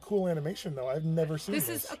 That is some cool animation though. I've never seen This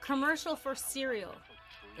is a commercial for cereal.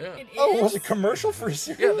 Yeah. It Oh, is? was it commercial for a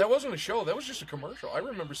cereal? Yeah, that wasn't a show. That was just a commercial. I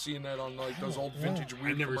remember seeing that on like those old vintage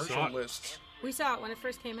weird never commercial saw it. lists. We saw it when it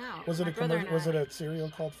first came out. Was it My a brother and was I. it a cereal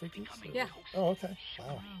called Freakies? Yeah. Oh, okay.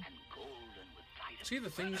 Wow. See the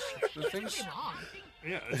things. Pretty long.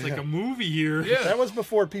 Yeah, it's like a movie here. Yeah. That was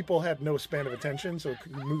before people had no span of attention, so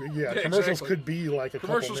commercials exactly. could be like a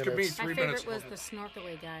Commercials couple could be minutes. My 3 favorite minutes. was the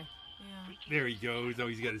snorkeling guy. Yeah. There he goes. Oh,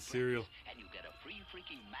 he's got his cereal.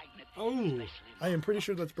 Oh, I am pretty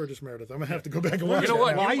sure that's Burgess Meredith. I'm gonna have to go back and watch You know it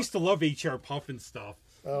what? now. well, I used to love HR Puffin stuff.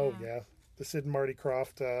 Oh yeah, the Sid and Marty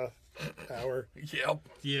Krofft hour. Yep.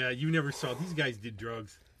 Yeah, you never saw. These guys did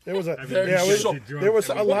drugs. There was a mean, yeah, it was, so- there was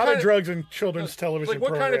a What lot kind of of- drugs in children's television. Like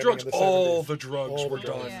what kind of drugs? programming in the All 70s. the drugs All the were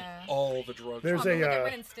drugs. done. Yeah. All the drugs. There's Oh, a look at uh,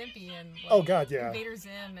 Ren and Stimpy and like, oh god, yeah, Invader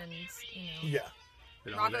Zim and yeah.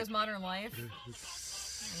 You know, Rocco's that- Modern Life. Oh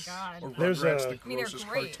my Or God. There's Rugrats, a- the I mean, they're grossest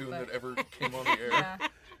great, cartoon but- that ever came on the air. Yeah.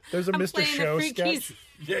 There's a I'm Mr. playing the Show Freakies. sketch.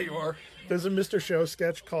 Yeah, you are. There's a Mr. Show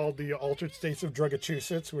sketch called The Altered States of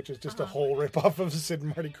Drugachusetts, which is just a whole ripoff of Sid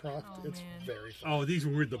and Marty Krofft. Oh, it's man. very fun. Oh, these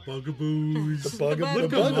were the Bugaboos. The Bugaloos.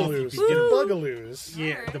 Bugaloos. Woo! The Bugaloos.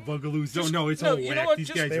 Yeah, the Bugaloos. Oh, no, it's no, all you whack. know what, These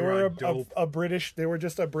just- guys They were were on dope. a British. They were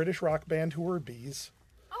just a British rock band who were bees.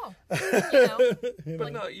 Oh. You know.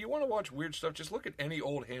 But no, you want to watch weird stuff? Just look at any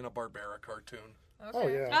old Hanna-Barbera cartoon. Okay. Oh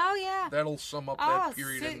yeah. Oh yeah. That'll sum up Oh, that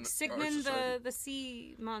period in our Sigmund society. the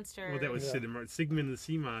sea monster. Well, that was Yeah. Sigmund and the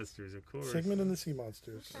Sea Monsters, of course. Sigmund and the Sea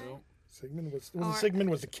Monsters. Well, Sigmund was Or-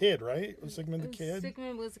 Sigmund was the kid, right? Was Sigmund the kid?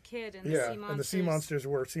 Sigmund was a kid, and the Yeah, sea monsters. and the sea monsters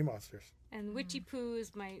were sea monsters. And Witchy Poo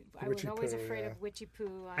is my. I was Witchy always Poo, afraid yeah. of Witchy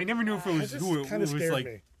Poo. I never knew if it It was just who it kind of was scared like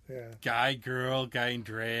me. Yeah. guy, girl, guy in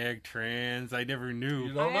drag, trans. I never knew.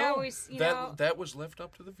 you don't I know. always, you that know- that was left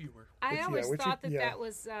up to the viewer. I Witchy- always yeah, Witchy- thought that yeah. that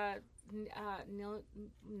was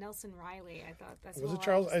Nelson Riley. I thought that's Was all it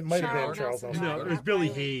Charles? I- It might have been Charles Nelson Nelson. No, Riley. it was Billy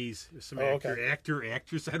Riley. Hayes, some Oh, actor, okay.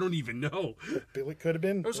 actress. I don't even know. Billy could have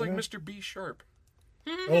been. It was like yeah. Mr. B Sharp.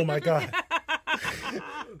 Oh my god.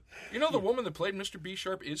 You know, the woman that played Mr. B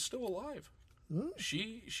Sharp is still alive.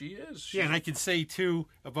 She is. Yeah, and I can say too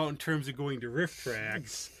about in terms of going to riff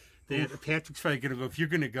tracks that Patrick's probably going to go. If you're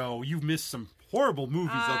going to go, you've missed some horrible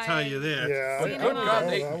movies. I'll tell you that. Yeah, But good God,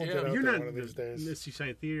 they- I will get out You're there not one of these days. Mystery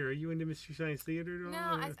Science Theater. Are you into Mystery Science Theater at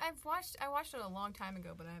all? No, or- I watched it a long time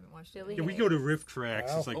ago, but I haven't watched Billy it. Yeah, we go to riff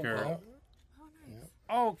tracks. Wow. It's like Oh, our. wow. Oh, nice.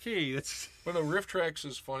 Okay, that's. But the riff tracks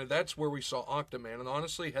is funny. That's where we saw Octoman, and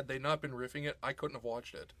honestly, had they not been riffing it, I couldn't have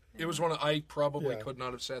watched it. It was one I probably Yeah. could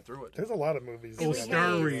not have sat through it. There's a lot of movies. Oh, Billy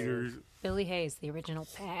Star Hayes. Raiders. Billy Hayes, the original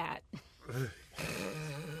Pat.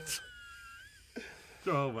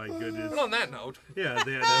 Oh my goodness. And on that note, Yeah,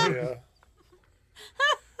 they Yeah.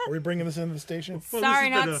 Are we bringing this into the station? Well, Sorry,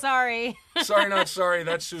 this has not been a- sorry. sorry, not sorry.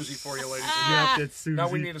 That's Susie for you, ladies and gentlemen. Yeah, that's Susie. Now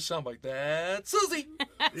we need a soundbite. That's Susie.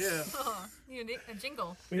 Yeah. Oh, you need a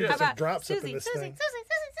jingle. We need How some about drops up Susie, in this Susie, thing. Susie,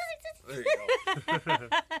 Susie, Susie, There you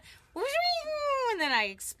go. and then I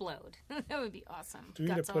explode. That would be awesome. Do we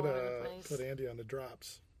need Guts to all over the place. put Andy on the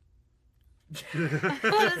drops? Well,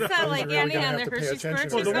 it's not like really Andy gonna on have the to pay Hershey's attention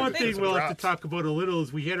Squirts to Well, or the that. one something. thing we'll have to Drops. talk about a little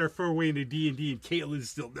is we had our foray into D&D, and Caitlin's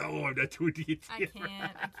still, no, I'm not doing D&D. I can't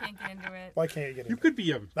get into it. Why can't you get You in? could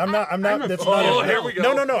be a... I'm not. I'm a- That's Oh, not. here we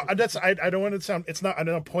go. No. That's. I don't want it to sound. It's not an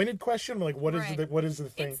appointed question. I'm like, what is Right. the what is the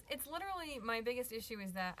thing? It's literally my biggest issue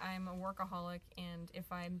is that I'm a workaholic, and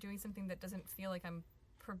if I'm doing something that doesn't feel like I'm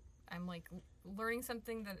like learning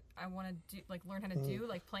something that I want to do, like learn how to do,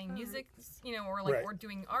 like playing music, or like Right. or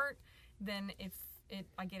doing art, then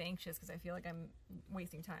I get anxious because I feel like I'm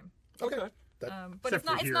wasting time. Okay. But Except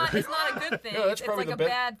for it's here. not a good thing. No, that's it's probably like the a best-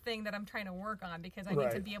 bad thing that I'm trying to work on because I need to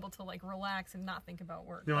Right. be able to like relax and not think about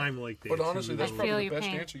work. No, I'm like that. But honestly, too. that's feel probably the your best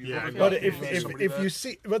pain. answer you've Yeah, ever I gotten. But know. if from somebody if that- you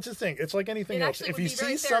see, what's the thing? It's like anything It else. actually If would you be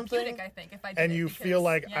very see therapeutic, something I think, if I did and it, you because, feel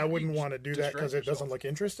like yeah. I wouldn't want to do that Distract because it doesn't yourself. look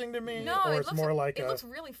interesting to me, No, or it it's looks, more like it a, looks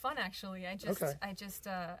really fun actually. I just Okay.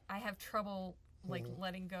 I have trouble like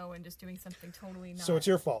letting go and just doing something totally not. so it's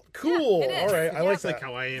your fault. Cool. it is. All right, I Yeah. like That's like that.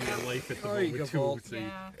 how I am in life at the Oh, you moment, go, too. So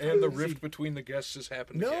Yeah. And the rift between the guests has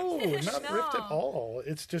happened No, again. not No. rift at all.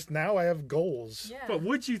 It's just now I have goals. Yeah. But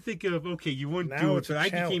what'd you think of, okay, you wouldn't Now do it, it's but I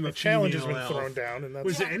became a challenge has female been elf. thrown down, and that's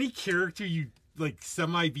Was there any character you like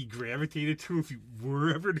be gravitated to if you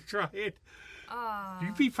were ever to try it?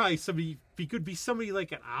 You'd be probably somebody. You could be somebody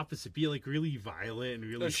like an opposite, be like really violent and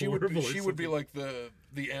really No, she horrible. would. or She would be something. like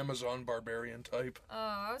the Amazon barbarian type.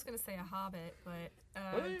 I was gonna say a hobbit, but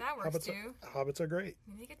What? that works too. Hobbits are great. I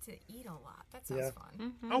mean, they get to eat a lot. That sounds Yeah.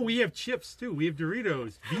 fun. Oh, we have chips too. We have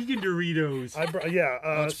Doritos, vegan Doritos.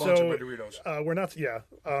 Not sponsored so by Doritos. we're not. Yeah,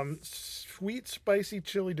 sweet spicy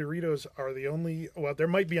chili Doritos are the only. Well, there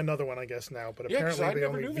might be another one, I guess now, but Yeah, 'cause I apparently they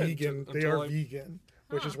never only knew that vegan. They until are I- vegan,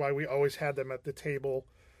 which is why we always had them at the table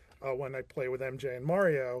when I play with MJ and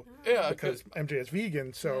Mario. Yeah, because MJ is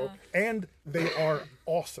vegan. So and they are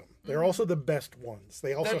awesome. They're also the best ones.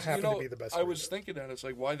 They also That's- happen to be the best. I was Doritos. thinking that it's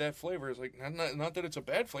like why that flavor is like not that it's a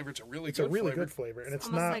bad flavor. It's a really It's good a really flavor. good flavor, and it's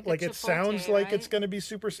almost not like a like it sounds chipotle, like it's right? going to be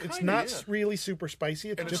super. It's Kinda, not yeah. really super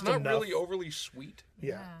spicy. It's And just it's not enough. really overly sweet.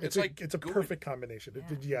 Yeah, It's it's like it's a gooey. perfect combination.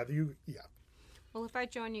 Yeah, Well, if I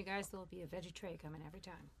join you guys, there'll be a veggie tray coming every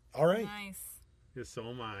time. All right. Nice. Yeah, so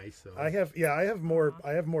am I. So I have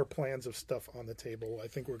more plans of stuff on the table. I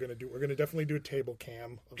think we're gonna definitely do a table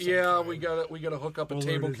cam. Of some Yeah, kind. we gotta hook up a We'll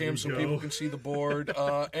table learn as we cam so go. people can see the board.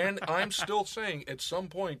 And I'm still saying at some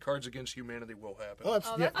point, Cards Against Humanity will happen. Oh, that's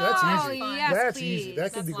Oh, yeah, that's- that's oh, easy. yes, That's please. easy. That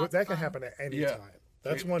could That's be lots that of can fun. happen at any Yeah. time.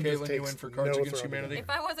 That's one that Caitlin, takes you in for Cards no Against throwing Humanity? If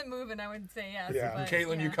I wasn't moving, I would say yes. Yeah. but,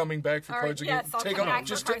 Caitlin, yeah. you coming back for All right, Cards yes, Against? I'll Take come a back for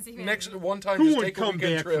just Cards take, Against next one time. who Just would take a come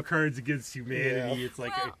weekend back trip. for Cards Against Humanity? Yeah. It's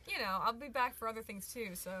like Well, I'll be back for other things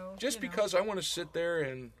too. So Just because I want to sit there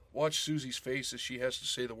and watch Susie's face as she has to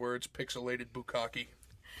say the words "pixelated bukkake."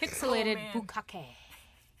 Pixelated man. bukkake.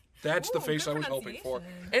 That's the Ooh, face good I was hoping for.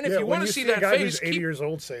 pronunciation. And if Yeah, you when want to see a that guy face, who's 80 keep, years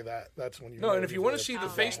old say that, that's when you. no. know And if he's you want a- to see the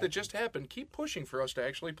face that just happened, keep pushing for us to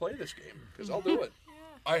actually play this game because I'll do it.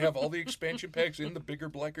 I have all the expansion packs in the bigger,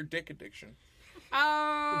 blacker dick addiction.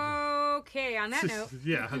 Okay, on that note.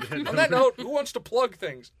 yeah. On that note, who wants to plug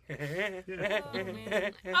things?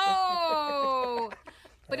 Oh!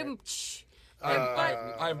 But I'm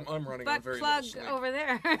running on butt very plug little sleep. over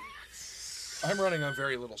there. I'm running on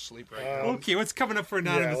very little sleep right now. Okay, what's coming up for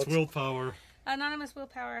Anonymous let's- Willpower? Anonymous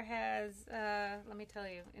Willpower has, let me tell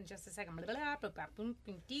you in just a second.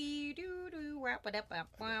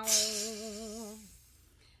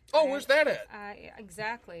 Oh, where's that at?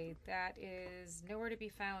 Exactly. That is nowhere to be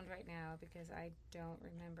found right now because I don't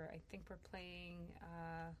remember. I think we're playing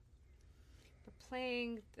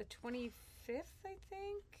the 25th, I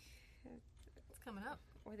think, it's coming up.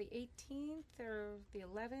 or the 18th, or the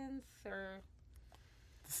 11th, or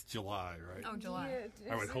It's July, right? Oh, July.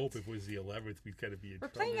 Yeah, I would hope if it was the 11th, we'd kind of be in We're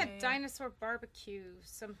trouble. playing Yeah, a yeah. dinosaur barbecue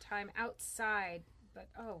sometime outside, but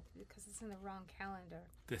because it's in the wrong calendar.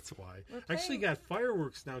 That's why. We're I actually playing- got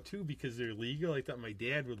fireworks now, too, because they're legal. I thought my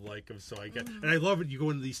dad would like them, so I got... And I love it. You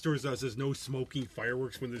go into these stores that says no smoking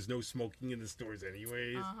fireworks when there's no smoking in the stores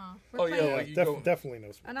anyways. Uh-huh. Oh yeah, playing- like you go, Definitely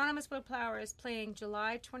no smoke. Anonymous Willpower is playing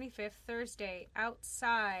July 25th, Thursday,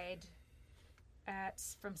 outside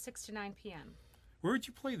from 6 to 9 p.m. Where would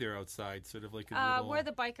you play there outside? Sort of like a little... Where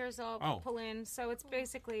the bikers all Oh. pull in. So it's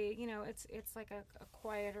basically, it's like a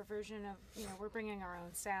quieter version of, we're bringing our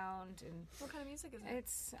own sound, and What kind of music is it?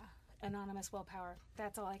 it's Anonymous Willpower.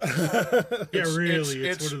 That's all I can say. Yeah, really.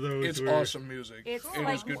 It's one of those It's where... awesome music. It's It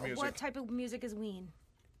like, is good music. what type of music is Ween?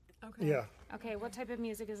 Okay. Yeah. Okay, what type of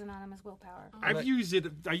music is Anonymous Willpower? I've used it.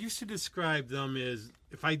 I used to describe them as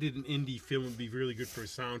if I did an indie film, it would be really good for a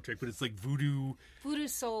soundtrack. But it's like voodoo. Voodoo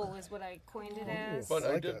Soul is what I coined it as. But I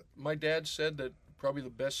I like did. that. My dad said that probably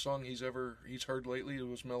the best song he's heard lately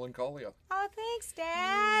was Melancholia. Oh, thanks,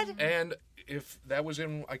 Dad. And if that was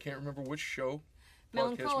in, I can't remember which show. podcast we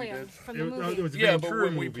Melancholia did. from the movie. It was a Yeah, but Ventura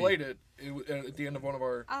when we movie. played it, at the end of one of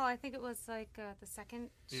our. Oh, I think it was like the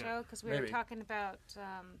second show because we were maybe. talking about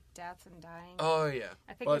death and dying. Oh yeah,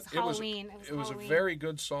 I think but it was Halloween. It was a Halloween. very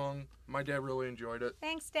good song. My dad really enjoyed it.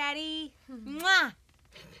 Thanks, Daddy. Mwah!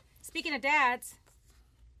 Speaking of dads,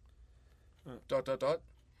 Dot dot dot.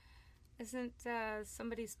 isn't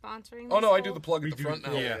somebody sponsoring this Oh no, I do whole- the plug We at the do, front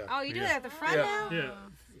now. yeah. Oh, you do Yeah. that at the front Yeah. now? Yeah.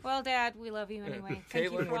 Well, Dad, we love you anyway. Thank you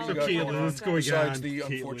Caitlin, for what all do you the got Caitlin, going on what's going besides on, the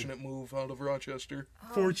Caitlin? unfortunate move out of Rochester?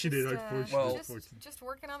 Fortunate, just, unfortunate, Well- unfortunate. Just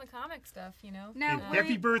working on the comic stuff, Now, Happy are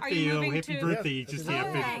you birthday, moving Happy to- birthday. Yeah, Just happy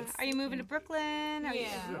happened. birthday. Thanks. Are you moving to Brooklyn? Are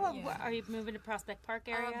Yeah, You, well, yeah. Are you moving to Prospect Park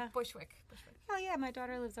area? Bushwick. Oh yeah, my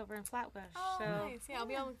daughter lives over in Flatbush. Oh, so nice. Yeah, I'll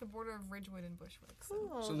be on like the border of Ridgewood and Bushwick. So.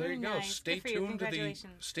 cool. So there very you go. nice. Stay Good for you. tuned to the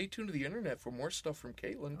Congratulations. stay tuned to the internet for more stuff from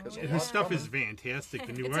Caitlin because Oh, And yeah. his stuff is fantastic.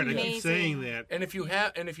 The new It's art. I keep amazing. saying that. And if you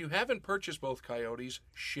haven't purchased both Coyotes,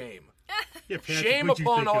 shame. Yeah, Patrick, Shame what'd you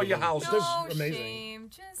upon think all of your them? houses. No amazing. shame.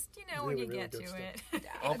 Just when Really, you really get good to it.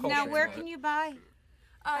 I'll call Now, shame where on can it. you buy?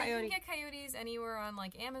 You Coyote? can get Coyotes anywhere on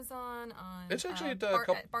like Amazon, on It's actually at,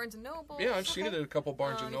 at Barnes and Noble. Yeah, I've seen it at a couple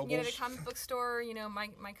Barnes and You can get it Nobles. at a comic book store.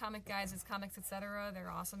 My comic guys is Comics Etc.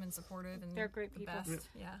 They're awesome and supportive, and They're great the people. Best.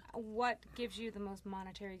 Yeah. What gives you the most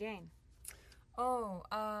monetary gain? Oh,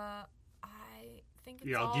 I think it's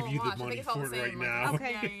Yeah, I'll all give you the wash. I think money it's all for the it right same, now.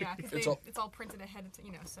 Okay. Yeah, because It's it's, all- all printed ahead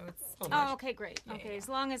of so it's. Oh, nice. Oh, okay, great. Yeah, Okay, yeah. as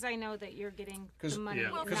long as I know that you're getting 'Cause- the money.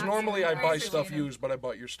 yeah. Well, Because not normally I too buy pricey stuff later. used, but I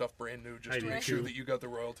bought your stuff brand new just I to do make sure too. that you got the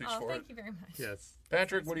royalties Oh, for thank it. you very much. Yes.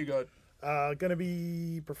 Patrick, what do you got? Going to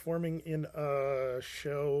be performing in a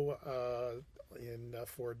show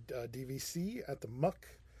for DVC at the Muck.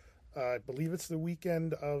 I believe it's the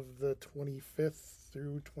weekend of the 25th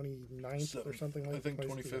through 29th or something like that. I think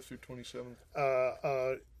 25th through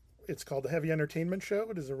 27th. It's called the Heavy Entertainment Show.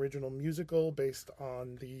 It is an original musical based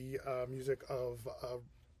on the music of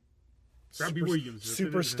Robbie Williams.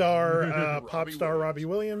 superstar pop Robbie star Robbie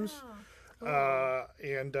Williams. Oh,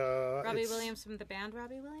 And Robbie it's Williams from the band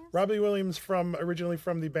Robbie Williams? Robbie Williams originally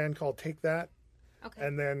from the band called Take That, Okay.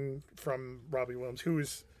 and then from Robbie Williams, who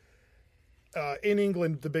is in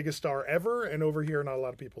England the biggest star ever, and over here not a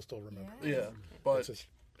lot of people still remember. Yeah, but It's just-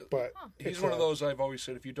 but he's it's, one of those I've always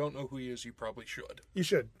said, if you don't know who he is, you probably should. You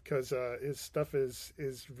should, because his stuff is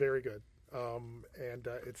very good, and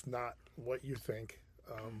it's not what you think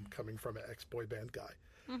coming from an ex-boy band guy.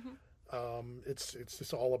 It's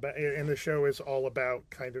just all about, and the show is all about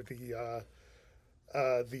kind of the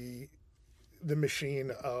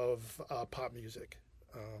machine of pop music,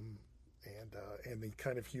 and the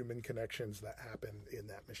kind of human connections that happen in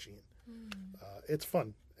that machine. It's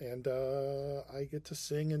fun, and I get to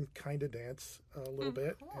sing and kind of dance a little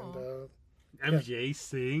bit, cool. and MJ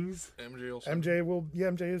sings. MJ also.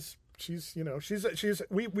 MJ is she's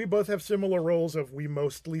we both have similar roles of we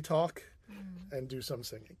mostly talk and do some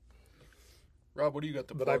singing, Rob, what do you got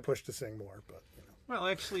to but plug? I push to sing more. But Well,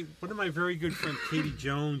 actually, one of my very good friends, Katie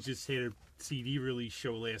Jones, just had a CD release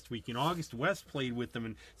show last week. In August West played with them,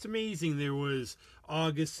 and it's amazing. There was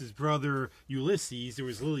August, his brother Ulysses. There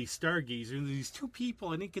was Lily Stargazer, and these two people.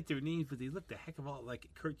 I didn't get their names, but they looked a heck of a lot like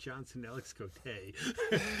Kurt Johnson and Alex Cote.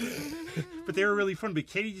 But they were really fun. But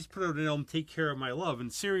Katie just put out an album, "Take Care of My Love,"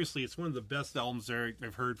 and seriously, it's one of the best albums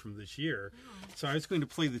I've heard from this year. So I was going to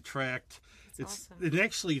play the track. awesome. And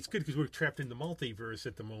actually, it's good because we're trapped in the multiverse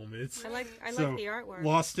at the moment. It's, I like so, the artwork.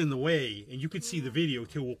 Lost in the Way, and you can see the video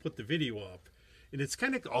too. We'll put the video up, and it's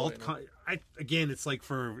kind of all. Again, it's like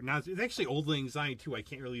for now. It's actually Old Lang Syne too. I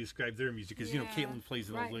can't really describe their music because Yeah. Caitlin plays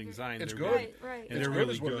in Right. Old Lang Syne. It's They're good. really- Right. And It's they're good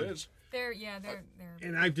really is what good. it is. They're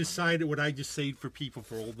And I've decided what I just say for people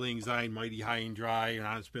for Old Lang Syne, Mighty High and Dry, and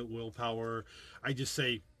Unspent Willpower. I just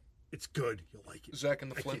say, it's good. You'll like it. Zack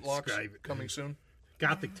and the I can't Flintlocks describe it. coming soon.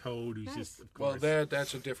 Gothic Toad, who's just, of Well, course.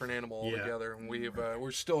 that's a different animal altogether, and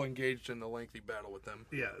we're still engaged in a lengthy battle with them.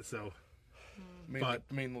 Yeah, so.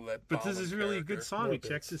 Mainly that. But this is really a good song.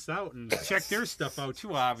 Check this out and check their stuff out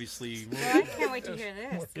too. Obviously. Well, I can't wait to hear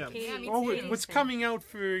this. Yeah. Katie. Oh, What's coming out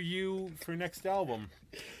for you for next album?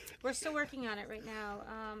 We're still working on it right now.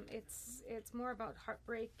 It's more about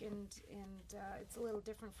heartbreak and it's a little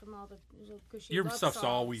different from all the gushy Your love stuff's songs.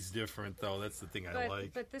 always different, though. That's the thing I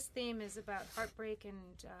like. But this theme is about heartbreak, and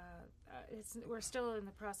we're still in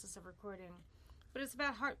the process of recording. But it's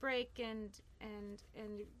about heartbreak and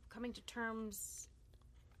coming to terms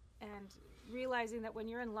and realizing that when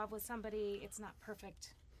you're in love with somebody, it's not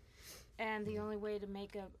perfect. And the only way to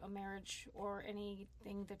make a marriage or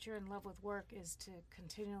anything that you're in love with work is to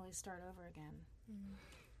continually start over again. Mm.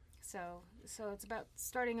 So it's about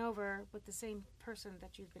starting over with the same person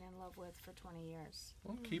that you've been in love with for 20 years.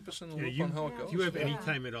 Well, keep us in the loop on how it goes. Do you have any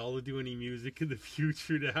time at all to do any music in the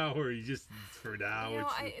future now, or you just for now?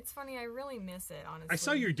 It's funny. I really miss it, honestly. I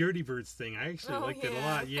saw your Dirty Birds thing. I actually liked it a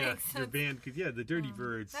lot. Yeah, thanks. your band, the Dirty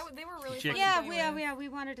Birds. They were really fun. Yeah, we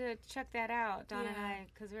wanted to check that out, Don and I,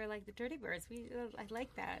 because we were like the Dirty Birds. I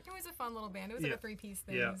like that. It was a fun little band. It was like a 3-piece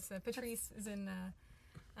thing. Yeah. Patrice is in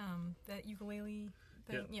that ukulele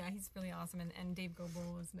thing. Yeah, he's really awesome. And Dave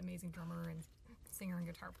Goebel is an amazing drummer and singer and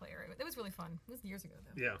guitar player. It was really fun. It was years ago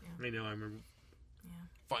though. Yeah, I know. I remember. Yeah.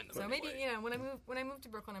 Find them. So anyway. maybe when I move to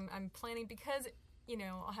Brooklyn, I'm planning, because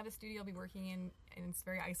I'll have a studio I'll be working in, and it's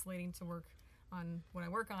very isolating to work on what I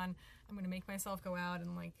work on. I'm going to make myself go out and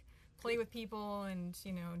play with people and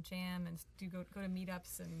jam and go to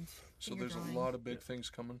meetups and. So there's a lot of big things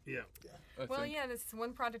coming. Yeah. This is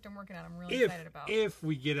one project I'm working on. I'm really excited about. If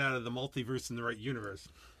we get out of the multiverse in the right universe.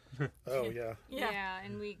 Oh yeah. Yeah,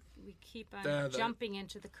 and we keep on jumping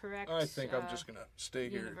into the correct. I think I'm just gonna stay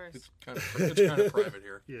universe. here. It's kind of private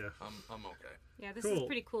here. Yeah, I'm okay. Yeah, this is a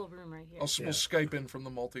pretty cool room right here. We'll Skype in from the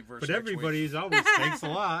multiverse. But everybody's always thanks a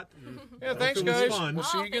lot. Yeah, thanks guys. Fun. We'll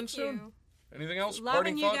see you again soon. Anything else? Loving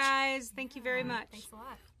Parting you thoughts? guys. Thank you very much. Thanks a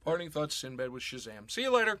lot. Parting thoughts. Sinbad with Shazam. See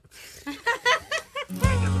you later.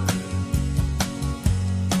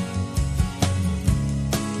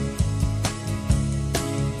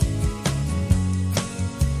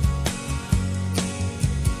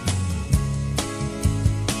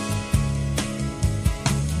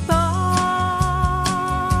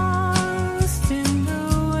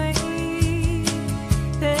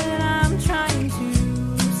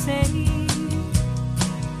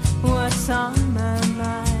 On my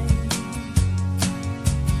mind,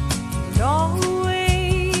 it always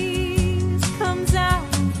comes out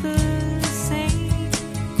the same.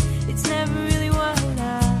 It's never really what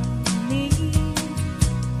I need.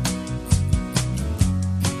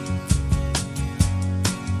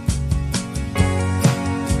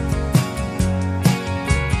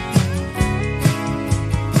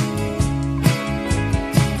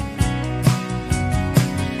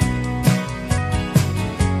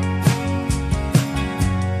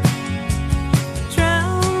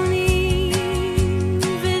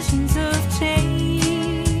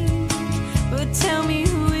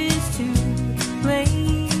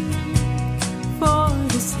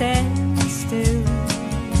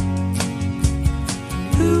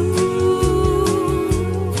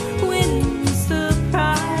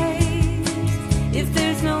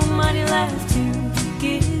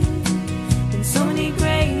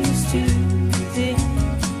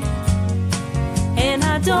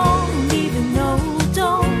 Don't even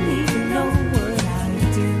know what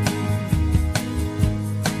I'd do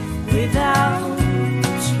without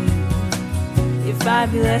you, if I'd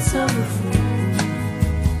be less of a fool.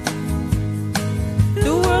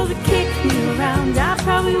 The world would kick me around, I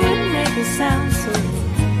probably wouldn't make a sound so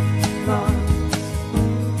lost,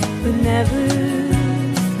 but never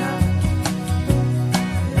thought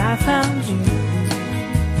that I found you,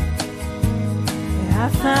 that I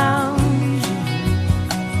found you.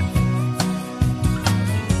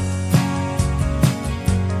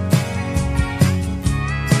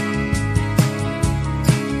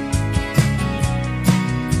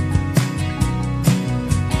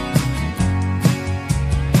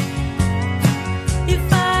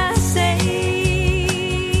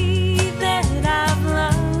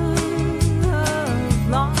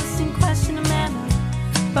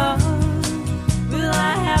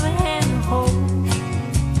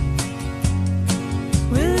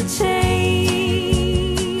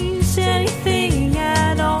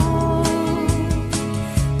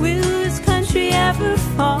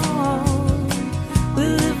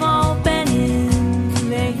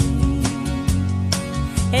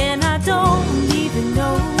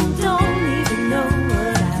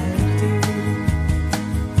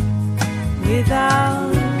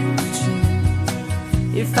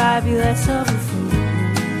 if I'd be less of a fool.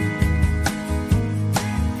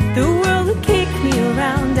 The world would kick me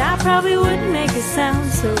around, I probably wouldn't make a sound.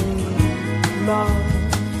 So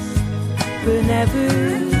lost, but never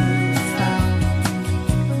found.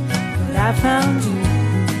 But I found you.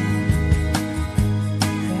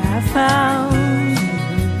 I found